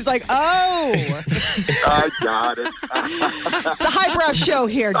 Now he's like, oh. I got it. It's a highbrow show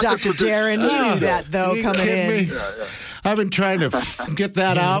here, Dr. Darren. You knew that, though, coming in. I've been trying to get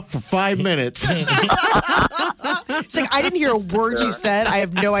that out for 5 minutes. It's like, I didn't hear a word you said. I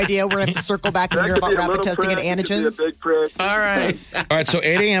have no idea. We're going to have to circle back and hear about rapid testing and antigens. All right. All right, so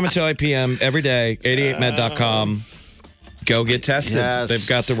 8 a.m. until 8 p.m. every day, 88med.com. Go get tested. Yes. They've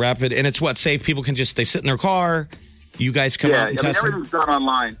got the rapid, and it's what safe. People can they sit in their car. You guys come out and test them. Everything's done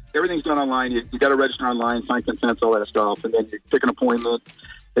online. Everything's done online. You got to register online, sign consents, all that stuff, and then you pick an appointment.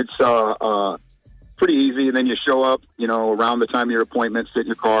 It's pretty easy, and then you show up, around the time of your appointment, sit in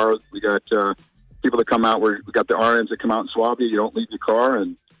your car. We got people that come out. We got the RNs that come out and swab you. You don't leave your car,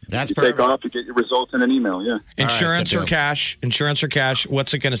 and you take off. You get your results in an email. Yeah. Insurance or cash? Insurance or cash?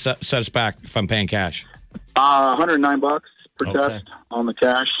 What's it going to set us back if I'm paying cash? $109 per test on the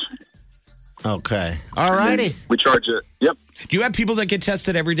cash. Okay. All righty. We charge it. Yep. Do you have people that get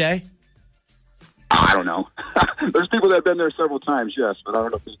tested every day? I don't know. There's people that have been there several times, yes, but I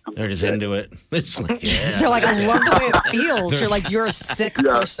don't know if they're just into it. It's like, They're like, I love the way it feels. You're like, you're a sick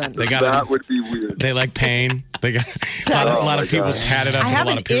person. That would be weird. They like pain. They got a lot of people tatted up. I have a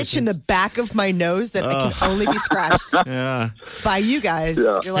lot an of itch in the back of my nose that can only be scratched by you guys.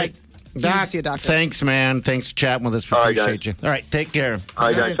 Yeah. You're like, you Doc, need to see a doctor. thanks, man. Thanks for chatting with us. We appreciate you. All right, take care. All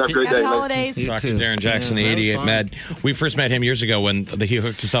right, guys. Have a great day. Happy holidays. Dr. Darren Jackson, the 88 Med. We first met him years ago when he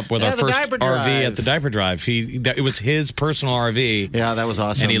hooked us up with our first RV at the diaper drive. It was his personal RV. Yeah, that was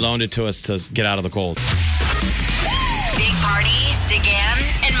awesome. And he loaned it to us to get out of the cold. Big Party,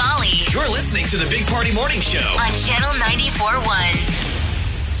 DeGan, and Molly You're listening to the Big Party Morning Show on Channel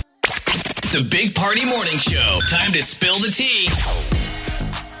 94.1. The Big Party Morning Show. Time to spill the tea.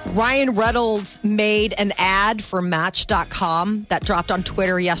 Ryan Reynolds made an ad for Match.com that dropped on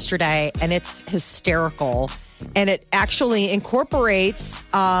Twitter yesterday, and it's hysterical. And it actually incorporates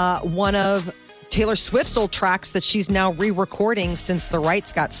one of Taylor Swift's old tracks that she's now re-recording since the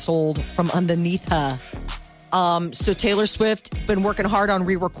rights got sold from underneath her. So Taylor Swift been working hard on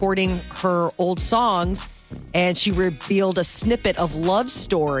re-recording her old songs, and she revealed a snippet of Love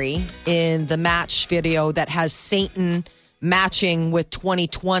Story in the Match video that has Satan matching with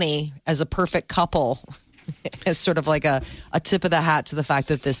 2020 as a perfect couple as sort of like a tip of the hat to the fact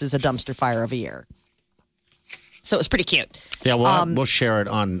that this is a dumpster fire of a year. So it's pretty cute. Yeah, well, we'll share it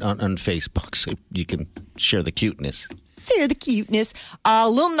on Facebook so you can share the cuteness. Share the cuteness.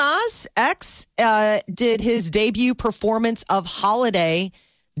 Lil Nas X did his debut performance of Holiday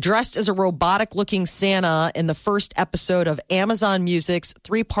dressed as a robotic-looking Santa in the first episode of Amazon Music's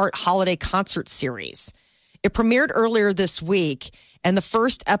 3-part holiday concert series. It premiered earlier this week, and the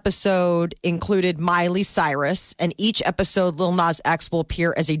first episode included Miley Cyrus, and each episode, Lil Nas X will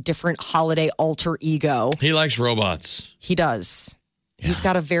appear as a different holiday alter ego. He likes robots. He does. Yeah. He's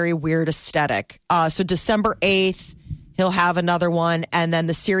got a very weird aesthetic. So December 8th, he'll have another one, and then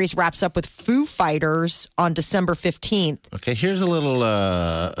the series wraps up with Foo Fighters on December 15th. Okay, here's a little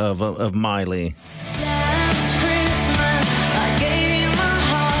of Miley. Last Christmas, I gave you my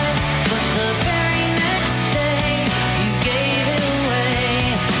heart, but the very next day, you gave it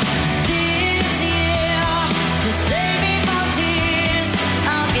away. This year, to save me from tears,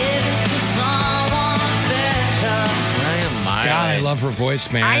 I'll give it to someone special. God, I love her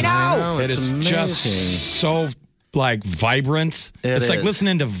voice, man. I know. It is amazing. just so vibrant. It's like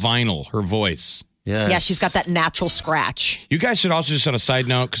listening to vinyl, her voice. Yeah, she's got that natural scratch. You guys should also, just on a side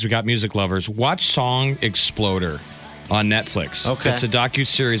note, because we got music lovers, watch Song Exploder on Netflix. Okay. It's a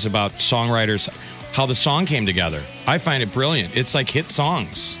docuseries about songwriters, how the song came together. I find it brilliant. It's like hit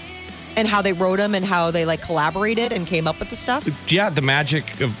songs. And how they wrote them and how they collaborated and came up with the stuff. Yeah, the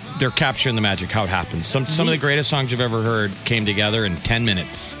magic of, they're capturing the magic, how it happens. Some of the greatest songs you've ever heard came together in 10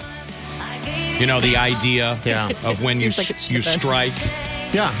 minutes. You know, the idea of when you strike.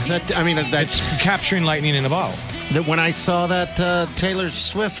 Yeah, that's capturing lightning in a bottle. When I saw that Taylor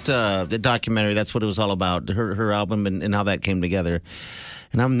Swift the documentary, that's what it was all about. Her album and how that came together.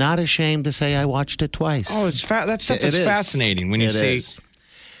 And I'm not ashamed to say I watched it twice. Oh, that stuff is fascinating when you see.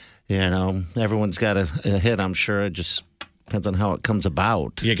 You know, everyone's got a hit, I'm sure. It just depends on how it comes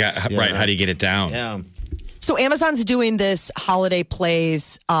about. Right. How do you get it down? Yeah. So Amazon's doing this holiday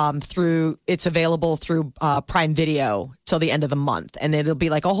plays it's available through Prime Video till the end of the month. And it'll be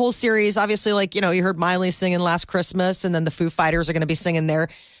like a whole series. Obviously, like, you know, you heard Miley singing Last Christmas, and then the Foo Fighters are going to be singing their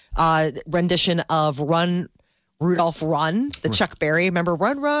rendition of Run, Rudolph, Run, the Chuck Berry. Remember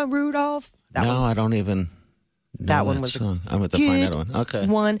Run, Run, Rudolph? I don't even know that one was song. I'm going to find that one.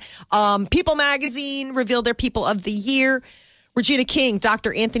 Okay. People Magazine revealed their People of the Year. Regina King,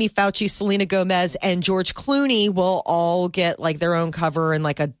 Dr. Anthony Fauci, Selena Gomez, and George Clooney will all get like their own cover in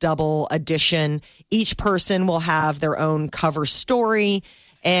like a double edition. Each person will have their own cover story,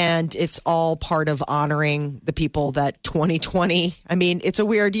 and it's all part of honoring the people that 2020. I mean, it's a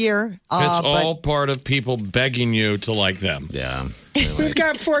weird year. It's all part of people begging you to like them. Yeah. We've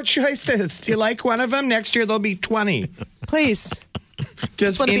got 4 choices. Do you like one of them? Next year, there'll be 20. Please.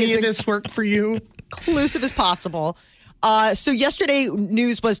 Does any of this work for you? Inclusive as possible. So yesterday,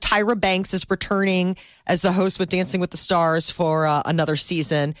 news was Tyra Banks is returning as the host with Dancing with the Stars for another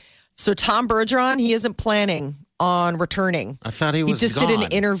season. So Tom Bergeron, he isn't planning on returning. I thought he was He just gone. did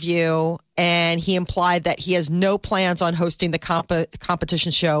an interview, and he implied that he has no plans on hosting the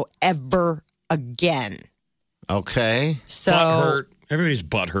competition show ever again. Okay. So butthurt. Everybody's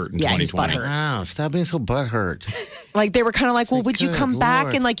butthurt in 2020. He's butthurt. Wow, stop being so butthurt. Like they were kind of like, well, would you come back?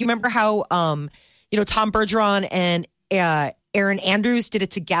 Lord. And like, you remember how, Tom Bergeron and Aaron Andrews did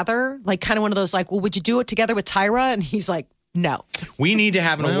it together? Like kind of one of those like, well, would you do it together with Tyra? And he's like, no. We need to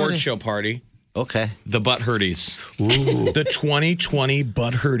have an award show party. Okay. The Butthurties. The 2020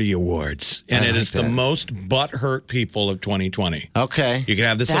 Butthurty Awards. And it is the most butthurt people of 2020. Okay. You can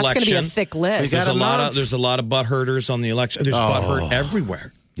have this That's election. That's going to be a thick list. There's a lot of butthurters on the election. There's butthurt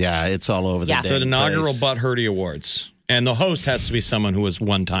everywhere. Yeah, it's all over the The inaugural Butthurty Awards. And the host has to be someone who was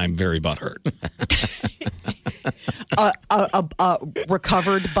one time very butthurt.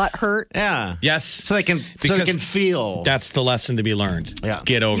 Recovered butthurt. Yeah. Yes. So they can feel. That's the lesson to be learned. Yeah.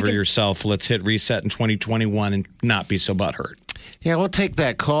 Get over yourself. Let's hit reset in 2021 and not be so butthurt. Yeah, we'll take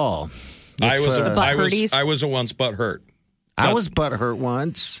that call. I was a once butthurt. I was butthurt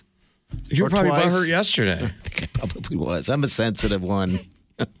once. You were probably butthurt yesterday. I think I probably was. I'm a sensitive one.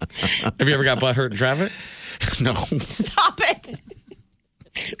 Have you ever got butthurt in traffic? No. Stop it.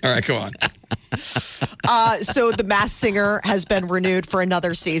 All right, go on. So The Masked Singer has been renewed for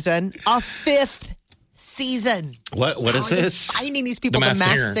another season, a 5th season. What is this? Finding these people, The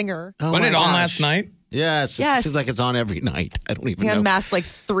Masked Singer. Oh, wasn't it on last night? Yes. It seems like it's on every night. I don't even know. Masked like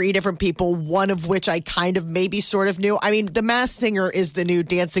 3 different people, one of which I kind of maybe sort of knew. I mean, The Masked Singer is the new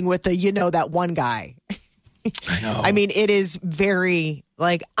Dancing with the, that one guy. I know. I mean, it is very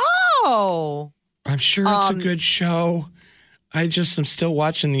like, oh. I'm sure it's a good show. I just am still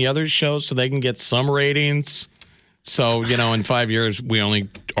watching the other shows so they can get some ratings. So, in 5 years, we only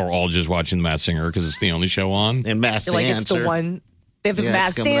are all just watching The Masked Singer because it's the only show on. And Masked Dancer. Dancer. It's the one. They have the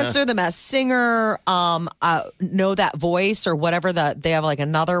Masked Dancer, the Masked Singer, Know That Voice or whatever. They have like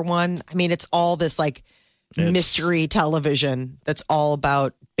another one. I mean, it's all this like mystery television that's all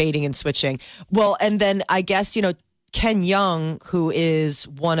about baiting and switching. Well, and then I guess, Ken Young, who is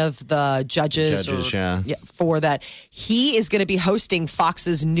one of the judges for that, he is going to be hosting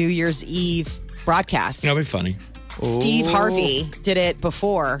Fox's New Year's Eve broadcast. That'll be funny. Steve Harvey did it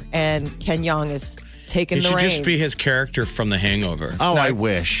before, and Ken Young is taking the reins. He should just be his character from The Hangover. Oh, I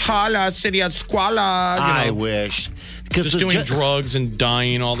wish. Holla, city squala. I wish. Just doing drugs and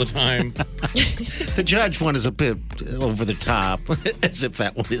dying all the time. The judge one is a bit over the top, as if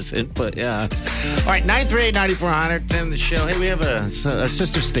that one isn't, but yeah. All right, 938-9400, 10 the show. Hey, we have our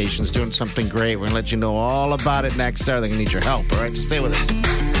sister station's doing something great. We're going to let you know all about it next hour. They're going to need your help, all right? So stay with us.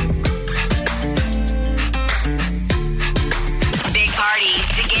 Big Party,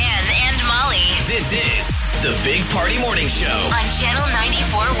 DeGan and Molly. This is the Big Party Morning Show on Channel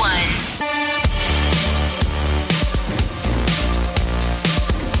 94.1.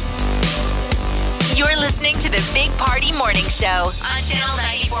 You're listening to the Big Party Morning Show on Channel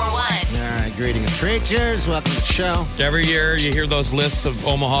 94.1. All right, greetings, creatures. Welcome to the show. Every year you hear those lists of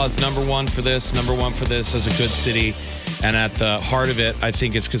Omaha's number one for this as a good city. And at the heart of it, I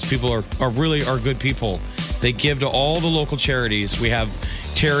think it's because people are really good people. They give to all the local charities. We have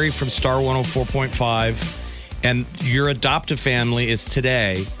Terry from Star 104.5. And your adoptive family is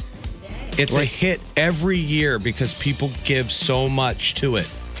today. It's a hit every year because people give so much to it.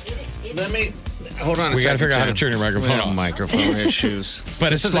 Let me... Hold on a second. We got to figure out how to turn your microphone on. Microphone issues. But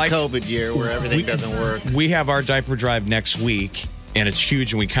this it's is like a COVID year where everything doesn't work. We have our diaper drive next week. and it's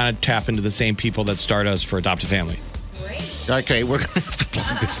huge. And we kind of tap into the same people that start us for Adopt a Family. Okay, we're going to have to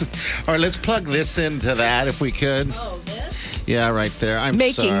plug this. All right, let's plug this into that if we could. Oh, this? Yeah, right there. I'm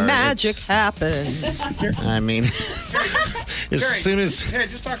Making sorry. magic happen. I mean, as soon as... Hey,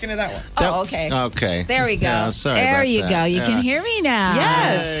 just talking to that one. Oh, okay. Okay. There we go. Yeah, sorry There about you that. go. You Yeah. can hear me now.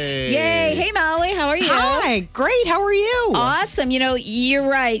 Yes. Yay. Hey, Molly. How are you? Hi. Great. How are you? Awesome. You know, you're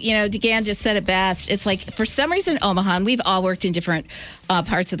right. You know, DeGan just said it best. It's like, for some reason, Omaha, and we've all worked in different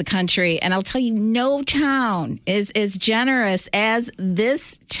parts of the country, and I'll tell you, no town is as generous as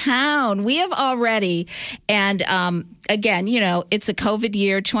this town. We have already, and again, you know, it's a COVID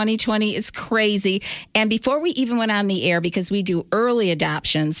year. 2020 is crazy. And before we even went on the air, because we do early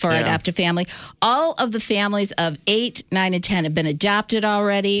adoptions for our Adopt a Family, all of the families of 8, 9, and 10 have been adopted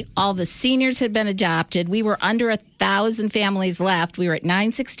already. All the seniors had been adopted. We were under 1,000 families left. We were at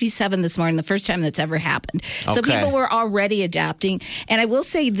 967 this morning, the first time that's ever happened. So Okay. people were already adopting. And I will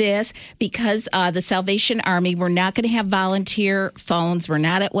say this, because the Salvation Army, we're not going to have volunteer phones. We're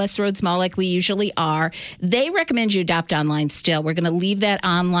not at Westroads Mall like we usually are. They recommend you adopt online still. We're going to leave that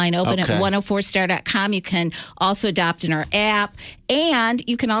online open at 104star.com. You can also adopt in our app. And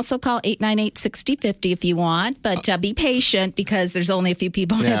you can also call 898-6050 if you want. But be patient, because there's only a few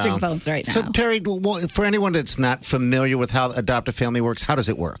people answering phones right now. So, Terry, for anyone that's not familiar with how Adopt a Family works, how does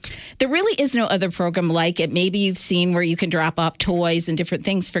it work? There really is no other program like it. Maybe you've seen where you can drop off toys and different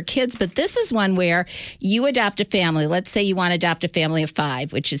things for kids, but this is one where you adopt a family. Let's say you want to adopt a family of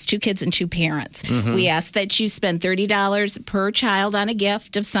 5, which is 2 kids and 2 parents. Mm-hmm. We ask that you spend $30 per child on a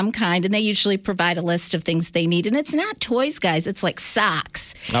gift of some kind, and they usually provide a list of things they need. And it's not toys, guys. It's like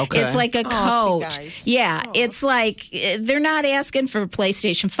socks. Okay. It's like a coat. guys. Yeah. It's like they're not asking for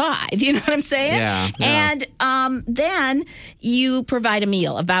PlayStation 5. You know what I'm saying? Yeah. And then you provide a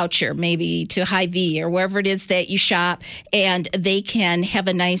meal, a voucher, maybe to Hy-Vee or wherever it is that you shop, and they can have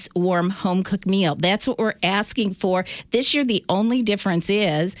a nice, warm, home-cooked meal. That's what we're asking for. This year, the only difference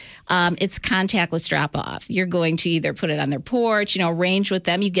is it's contactless drop-off. You're going to either put it on their porch, arrange with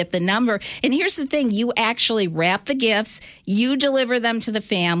them. You get the number. And here's the thing. You actually wrap the gifts. You deliver them to the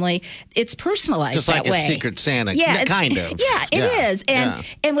family. It's personalized Just that like way. a Secret Santa, Yeah, kind of. Yeah, it is.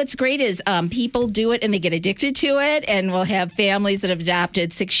 And what's great is people do it and they get addicted to it. And we'll have families that have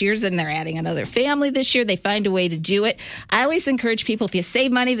adopted 6 years and they're adding another family this year. They find a way to do it. I always encourage people, if you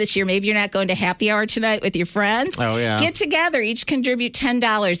save money this year, maybe you're not going to happy hour tonight with your friends. Oh, yeah. Get together. Each contribute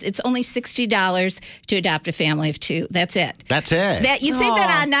 $10. It's only $60 to adopt a family of 2. That's it. That's it. You'd save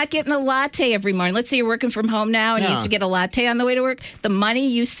that on not getting a latte every morning. Let's say you're working from home now and you used to get a latte on the way to work. The money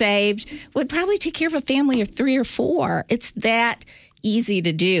you saved would probably take care of a family of 3 or 4. It's that easy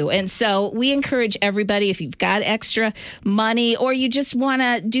to do. And so we encourage everybody, if you've got extra money or you just want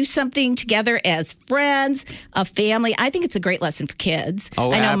to do something together as friends, a family, I think it's a great lesson for kids.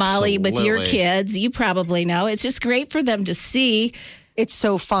 Oh, I know, Molly, with your absolutely. kids, you probably know. It's just great for them to see. It's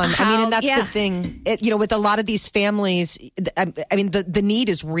so fun. And that's the thing. With a lot of these families, the need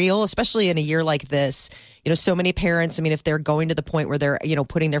is real, especially in a year like this. So many parents, if they're going to the point where they're,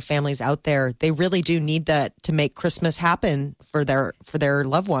 putting their families out there, they really do need that to make Christmas happen for their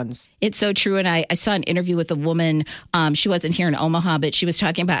loved ones. It's so true. And I saw an interview with a woman. She wasn't here in Omaha, but she was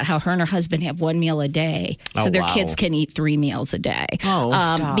talking about how her and her husband have 1 meal a day. So their kids can eat 3 meals a day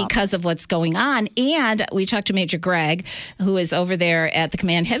because of what's going on. And we talked to Major Greg, who is over there at the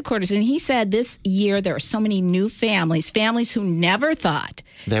command headquarters. And he said this year there are so many new families who never thought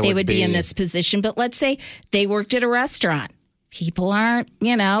they would be in this position. But let's say they worked at a restaurant. People aren't,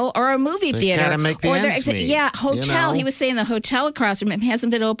 or a movie theater. Gotta make the ends meet, Yeah, hotel. He was saying the hotel across from him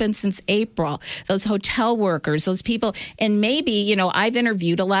hasn't been open since April. Those hotel workers, those people. And maybe, I've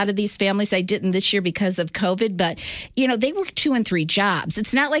interviewed a lot of these families. I didn't this year because of COVID, but, they work 2 and 3 jobs.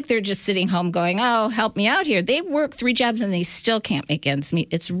 It's not like they're just sitting home going, oh, help me out here. They work 3 jobs and they still can't make ends meet.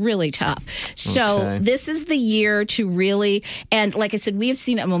 It's really tough. So this is the year to really, and like I said, we have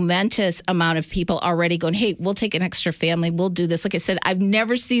seen a momentous amount of people already going, hey, we'll take an extra family. We'll do this. Like I said, I've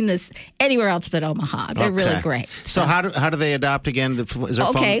never seen this anywhere else but Omaha. They're really great. So how do they adopt again? Is there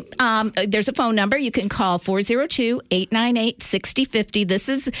a phone? There's a phone number. You can call 402-898-6050. This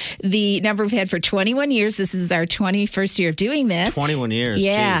is the number we've had for 21 years. This is our 21st year of doing this. 21 years.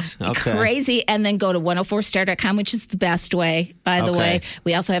 Yeah. Jeez. Okay. Crazy. And then go to 104star.com, which is the best way, by the way.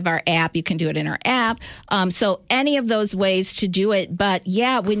 We also have our app. You can do it in our app. So any of those ways to do it. But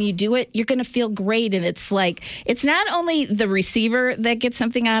yeah, when you do it, you're going to feel great. And it's like, it's not only the receiver that gets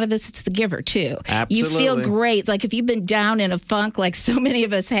something out of this, it's the giver too. Absolutely. You feel great. Like if you've been down in a funk like so many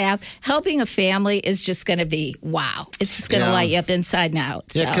of us have, helping a family is just going to be wow. It's just going to light you up inside and out.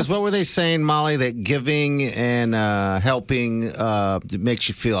 Yeah, because what were they saying, Molly? That giving and helping makes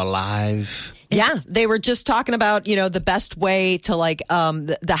you feel alive. Yeah, they were just talking about, the best way to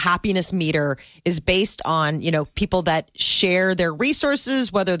the happiness meter is based on, people that share their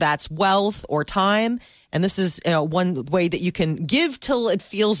resources, whether that's wealth or time. And this is one way that you can give till it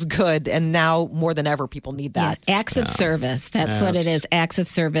feels good. And now more than ever, people need that. Yeah, acts of service. That's what it is. Acts of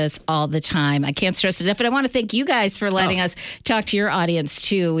service all the time. I can't stress it enough. And I want to thank you guys for letting us talk to your audience,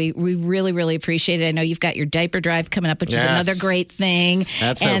 too. We really, really appreciate it. I know you've got your diaper drive coming up, which is another great thing.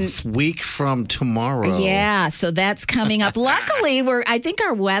 That's a week from tomorrow. Yeah, so that's coming up. Luckily, I think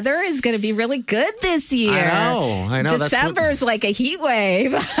our weather is going to be really good this year. I know. December is like a heat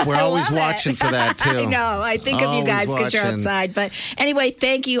wave. We're always watching for that, too. I know. I think of you guys because you're outside. But anyway,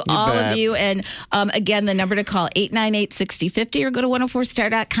 thank you all of you. And again, the number to call, 898-6050 or go to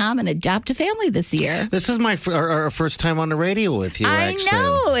 104star.com and adopt a family this year. This is our first time on the radio with you, actually. I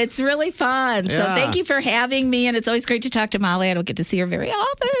know. It's really fun. Yeah. So thank you for having me. And it's always great to talk to Molly. I don't get to see her very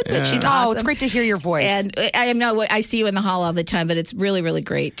often, but she's awesome. Oh, it's great to hear your voice. And I see you in the hall all the time, but it's really, really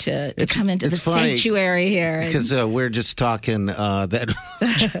great to come into the sanctuary here. Because we're just talking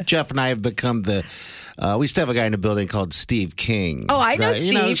that Jeff and I have become we used to have a guy in the building called Steve King. Oh, I know right?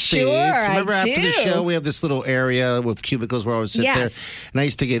 Steve. Sure, Remember I after do. the show, we have this little area with cubicles where I would sit there. And I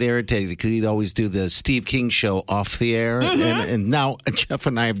used to get irritated because he'd always do the Steve King show off the air. Mm-hmm. And now Jeff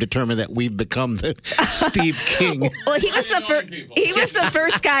and I have determined that we've become the Steve King. Well, he was the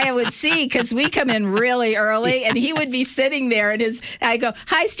first guy I would see because we come in really early, and he would be sitting there, and I go,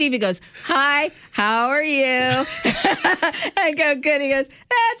 "Hi, Steve." He goes, "Hi, how are you?" I go, "Good." He goes,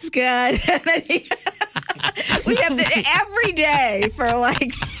 "That's good." And then we have every day for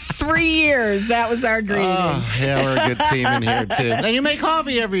like 3 years. That was our greeting. Oh, yeah, we're a good team in here, too. And you make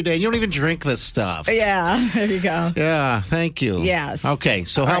coffee every day. You don't even drink this stuff. Yeah, there you go. Yeah, thank you. Yes. Okay,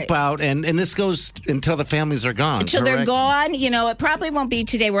 so help out. And this goes until the families are gone. Until they're gone. It probably won't be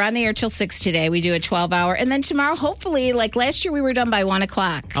today. We're on the air till 6 today. We do a 12-hour. And then tomorrow, hopefully, like last year, we were done by 1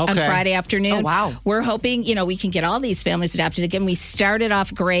 o'clock on Friday afternoon. Oh, wow. We're hoping, we can get all these families adopted again. We started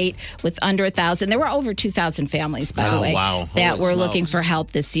off great with under 1,000. There were over 2,000 families, by the way, that were looking for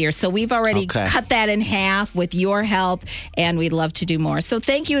help this year. So we've already cut that in half with your help, and we'd love to do more. So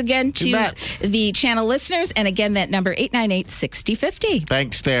thank you again to the channel listeners. And again, that number, 898-6050.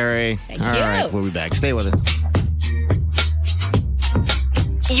 Thanks, Terry. Thank you. All right, we'll be back. Stay with us.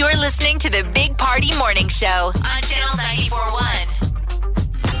 You're listening to the Big Party Morning Show on Channel 94.1.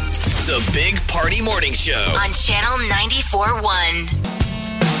 The Big Party Morning Show On Channel 94.1.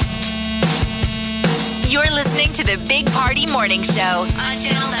 You're listening to the Big Party Morning Show on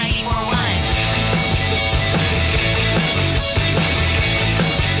Channel 94.1.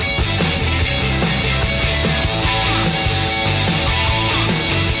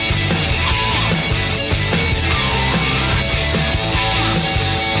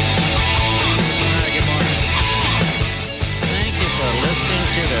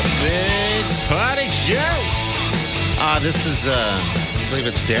 To the Big Party Show. This is, I believe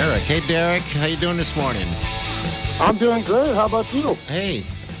it's Derek. Hey, Derek, how you doing this morning? I'm doing good. How about you? Hey,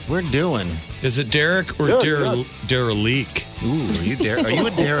 we're doing. Is it Derek or Derelique? Ooh, are you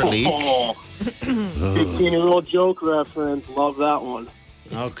a Derelique? 15-year-old joke reference. Love that one.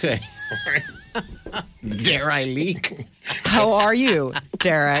 Okay. Dare I leak? How are you,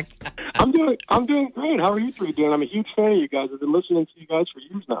 Derek? I'm doing great. How are you three doing? I'm a huge fan of you guys. I've been listening to you guys for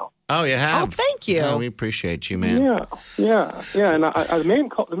years now. Oh, you have? Oh, thank you. Oh, we appreciate you, man. Yeah. And the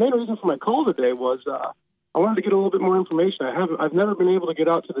main reason for my call today was I wanted to get a little bit more information. I've never been able to get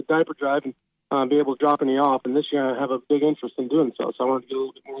out to the diaper drive and be able to drop any off, and this year I have a big interest in doing so. So I wanted to get a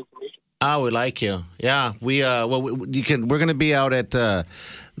little bit more information. Oh, we like you. Yeah, we're going to be out at the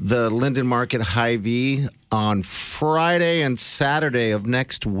Linden Market Hy-Vee on Friday and Saturday of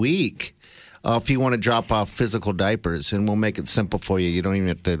next week. If you want to drop off physical diapers, and we'll make it simple for you. You don't even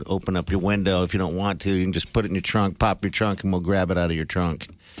have to open up your window if you don't want to. You can just put it in your trunk, pop your trunk, and we'll grab it out of your trunk.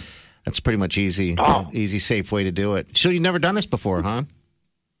 That's pretty much easy, safe way to do it. So you've never done this before, huh?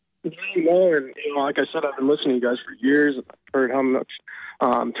 No, and like I said, I've been listening to you guys for years. I've heard how much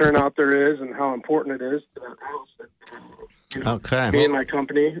turnout there is and how important it is to that house. Okay. Me and my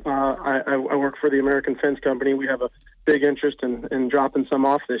company, I work for the American Fence Company. We have a big interest in dropping some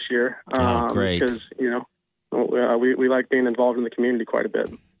off this year. Great. Because, we like being involved in the community quite a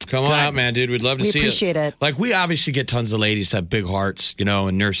bit. Come on out, man, dude. We'd love to We see appreciate it. Like, we obviously get tons of ladies that have big hearts,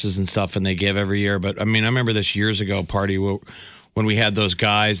 and nurses and stuff, and they give every year. But, I mean, I remember this years ago, Party, when we had those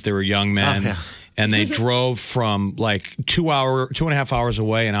guys. They were young men, and they drove from, like, 2.5 hours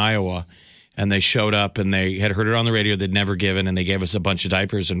away in Iowa, and they showed up, and they had heard it on the radio. They'd never given, and they gave us a bunch of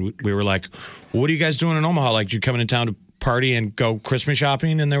diapers. And we were like, what are you guys doing in Omaha? Like, you coming in town to party and go Christmas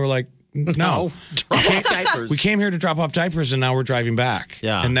shopping? And they were like, no. Drop off diapers. We came here to drop off diapers, and now we're driving back.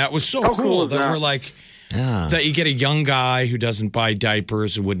 Yeah. And that was so How cool cool is that that? we're like, that you get a young guy who doesn't buy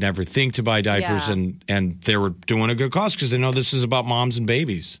diapers and would never think to buy diapers, Yeah. and they were doing a good cause because they know this is about moms and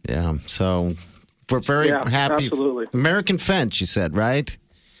babies. Yeah. So we're very happy. Absolutely. American Fence, you said, right?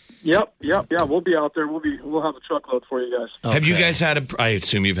 Yep. Yeah, we'll be out there. We'll have a truckload for you guys. Have you guys had I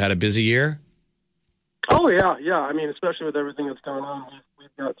assume you've had a busy year? Oh yeah. I mean, especially with everything that's going on, we've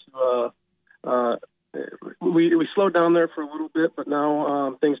got to. We slowed down there for a little bit, but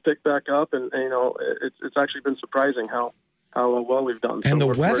now things pick back up, and it's actually been surprising how well we've done. And the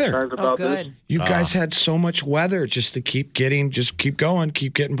we're weather. excited about this. You guys had so much weather just to keep going,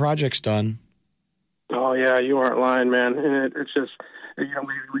 keep getting projects done. Oh yeah, you aren't lying, man. And it's just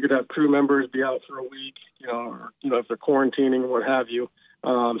we could have crew members be out for a week, or if they're quarantining, what have you.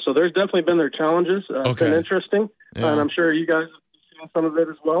 So there's definitely been their challenges. It's been interesting, and I'm sure you guys have seen some of it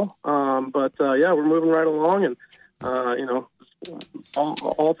as well. But we're moving right along, and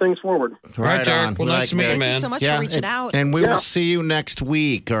all things forward. Right Derek. on. Well, We nice to meet you, Thank man. you so much for reaching out. And we will see you next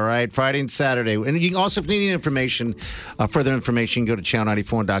week, all right? Friday and Saturday. And you can also, if you need information, further information, go to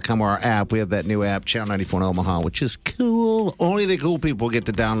channel94.com or our app. We have that new app, Channel 94 in Omaha, which is cool. Only the cool people get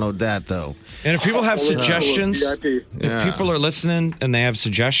to download that, though. And if people have suggestions, VIP. if people are listening and they have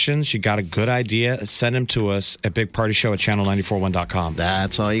suggestions, you got a good idea, send them to us at bigpartyshow@channel941.com.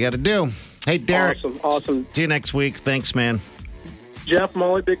 That's all you got to do. Hey, Derek. Awesome. See you next week. Thanks, man. Jeff,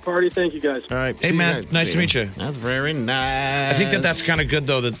 Molly, big party. Thank you guys. All right. Hey, see you man, guys. nice See to meet you. That's very nice. I think that's kind of good,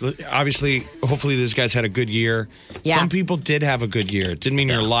 though, that obviously, hopefully these guys had a good year. Yeah. Some people did have a good year. It didn't mean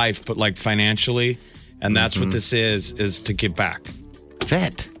your life, but like financially. And that's what this is to give back. That's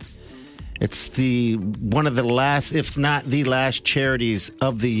it. It's one of the last, if not the last, charities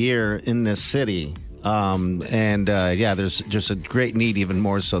of the year in this city. There's just a great need even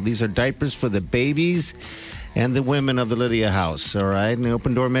more so. These are diapers for the babies and the women of the Lydia House, all right? And the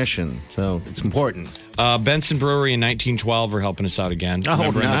Open Door Mission. So it's important. Benson Brewery in 1912 are helping us out again. Oh,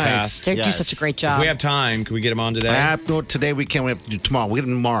 Remember in the nice. past? They do such a great If job. we have time, can we get them on today? No, today we can't. We have to do tomorrow. We get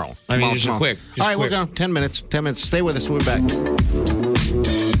them tomorrow. I mean, Tomorrow, just tomorrow. quick. All right, we're going. 10 minutes. 10 minutes. Stay with us. We'll be back.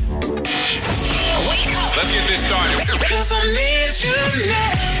 Let's get this started.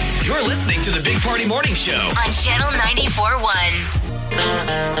 You're listening to the Big Party Morning Show On Channel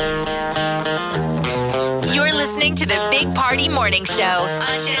 94.1. You're listening to the Big Party Morning Show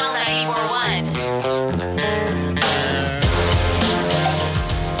on Channel 94.1.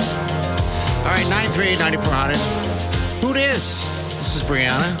 All right, 938-9400. Who this? This is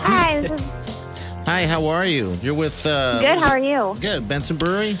Brianna. Hi, this is Hi, how are you? You're with... good. How are you? Good. Benson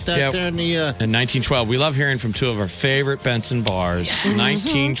Brewery? Yeah. There in the... In 1912. We love hearing from two of our favorite Benson bars.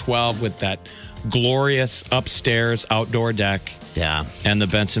 1912 with that glorious upstairs outdoor deck. Yeah. And the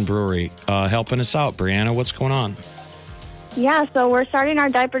Benson Brewery helping us out. Brianna, what's going on? Yeah, so we're starting our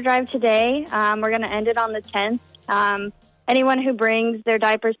diaper drive today. We're going to end it on the 10th. Anyone who brings their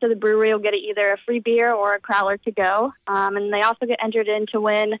diapers to the brewery will get either a free beer or a crowler to go. And they also get entered in to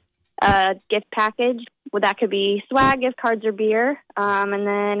win a gift package. Well, that could be swag, gift cards, or beer. And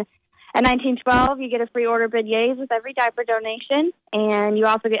then at 1912, you get a free order beignets with every diaper donation. And you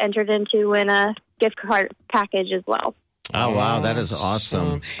also get entered in to win a gift card package as well. Oh, wow. That is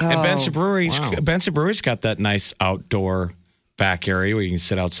awesome. And Benson Brewery's got that nice outdoor back area where you can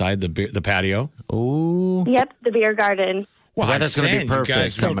sit outside the patio. Ooh. Yep, the beer garden. Well, That I'm is gonna be saying, you perfect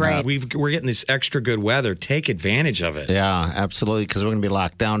guys, coming up. we're getting this extra good weather. Take advantage of it. Yeah, absolutely, because we're going to be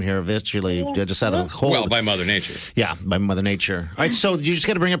locked down here eventually, just out of the cold. Well, by Mother Nature. Yeah, by Mother Nature. All right, so you just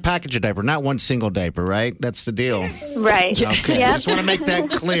got to bring a package of diaper, not one single diaper, right? That's the deal. Right. Okay, Yep. just want to make that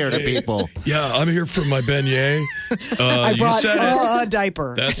clear to people. Yeah, I'm here for my beignet. I brought you said it. a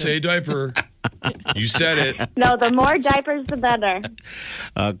diaper. That's a diaper. You said it. No, the more diapers, the better.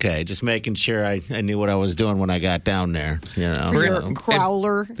 Okay, just making sure I knew what I was doing when I got down there. You know, Your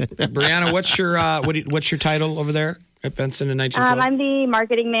crowler. Brianna, what's your title over there at Benson in 1912? I'm the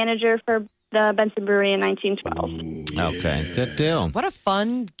marketing manager for the Benson Brewery in 1912. Okay, good deal. What a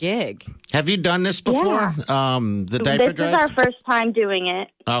fun gig. Have you done this before? The diaper This drive? is our first time doing it.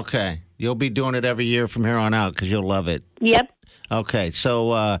 Okay, you'll be doing it every year from here on out because you'll love it. Yep. Okay,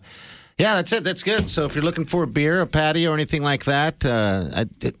 so Yeah, that's it. That's good. So if you're looking for a beer, a patio, or anything like that,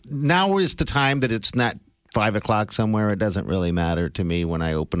 now is the time that it's not 5 o'clock somewhere. It doesn't really matter to me when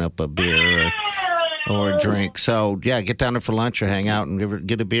I open up a beer or a drink. So, yeah, get down there for lunch or hang out and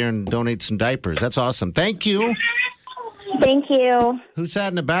get a beer and donate some diapers. That's awesome. Thank you. Thank you. Who's that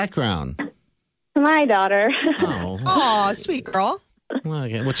in the background? My daughter. Oh. Aw, sweet girl.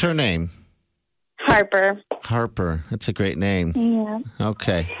 Okay. What's her name? Harper. Harper. That's a great name. Yeah.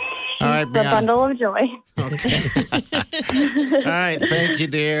 Okay. All right, The Brianna. bundle of joy. All right. Thank you,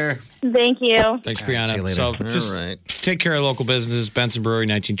 dear. Thank you. Thanks, See you Brianna. later. So All just right. take care of local businesses. Benson Brewery,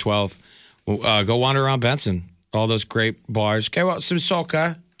 1912. Go wander around Benson. All those great bars. Go out some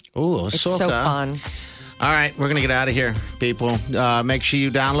soca. Ooh, It's so fun. All right, we're going to get out of here, people. Make sure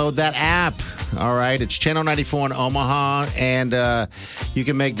you download that app. All right, it's Channel 94 in Omaha, and you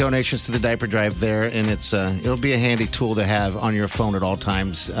can make donations to the diaper drive there, and it'll be a handy tool to have on your phone at all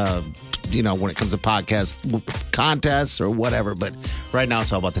times, when it comes to podcast contests or whatever. But right now,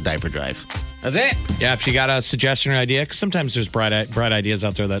 it's all about the diaper drive. That's it. Yeah, if you got a suggestion or idea, because sometimes there's bright ideas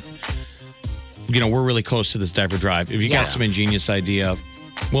out there that, we're really close to this diaper drive. If you got some ingenious idea,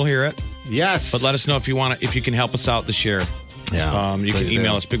 we'll hear it. Yes. But let us know if you can help us out this year. Yeah. You can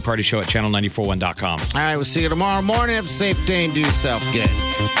email us, bigpartyshow@channel941.com. All right, we'll see you tomorrow morning. Have a safe day and do yourself good.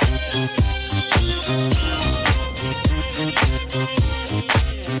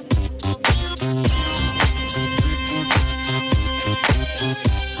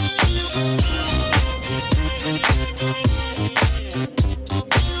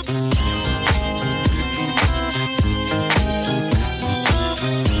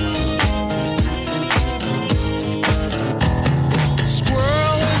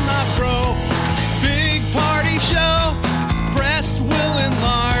 Squirrel in my fro. Big party show. Breast will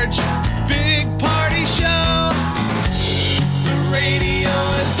enlarge. Big party show. The radio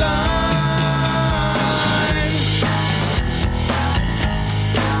is on.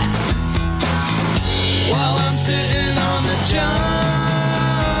 While I'm sitting on the john.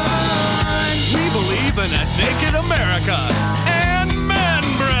 We believe in a naked America and man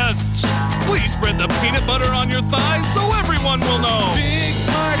breasts. Please spread the peanut butter on your thighs so everyone will know. Big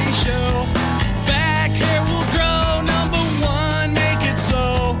party show. Back hair will grow. Number one, make it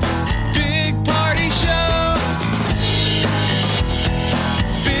so. Big party show.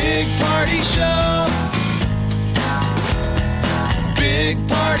 Big party show. Big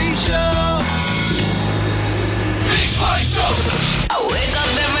party show. Big party show. I wake up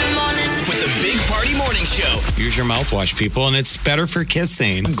every morning with the Big Party Morning Show. Use your mouthwash, people, and it's better for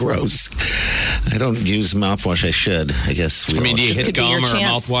kissing. Gross. I don't use mouthwash. I should. I guess. Do you hit could be gum your or a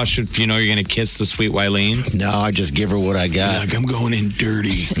chance. mouthwash if you know you're going to kiss the sweet Wileen? No, I just give her what I got. Like, I'm going in dirty.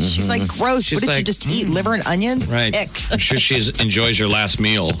 She's like, gross. She's what did you like, just eat? Liver and onions? Right. Ick. I'm sure she enjoys her last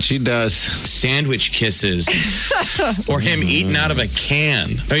meal. She does. Sandwich kisses. Or him eating out of a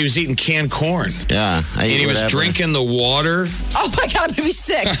can. Oh, he was eating canned corn. Yeah. And he was drinking the water. Oh my God, I'm going to be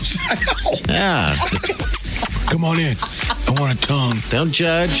sick. Yeah. Come on in. I want a tongue. Don't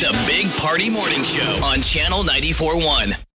judge. The Big Party Morning Show on Channel 94.1.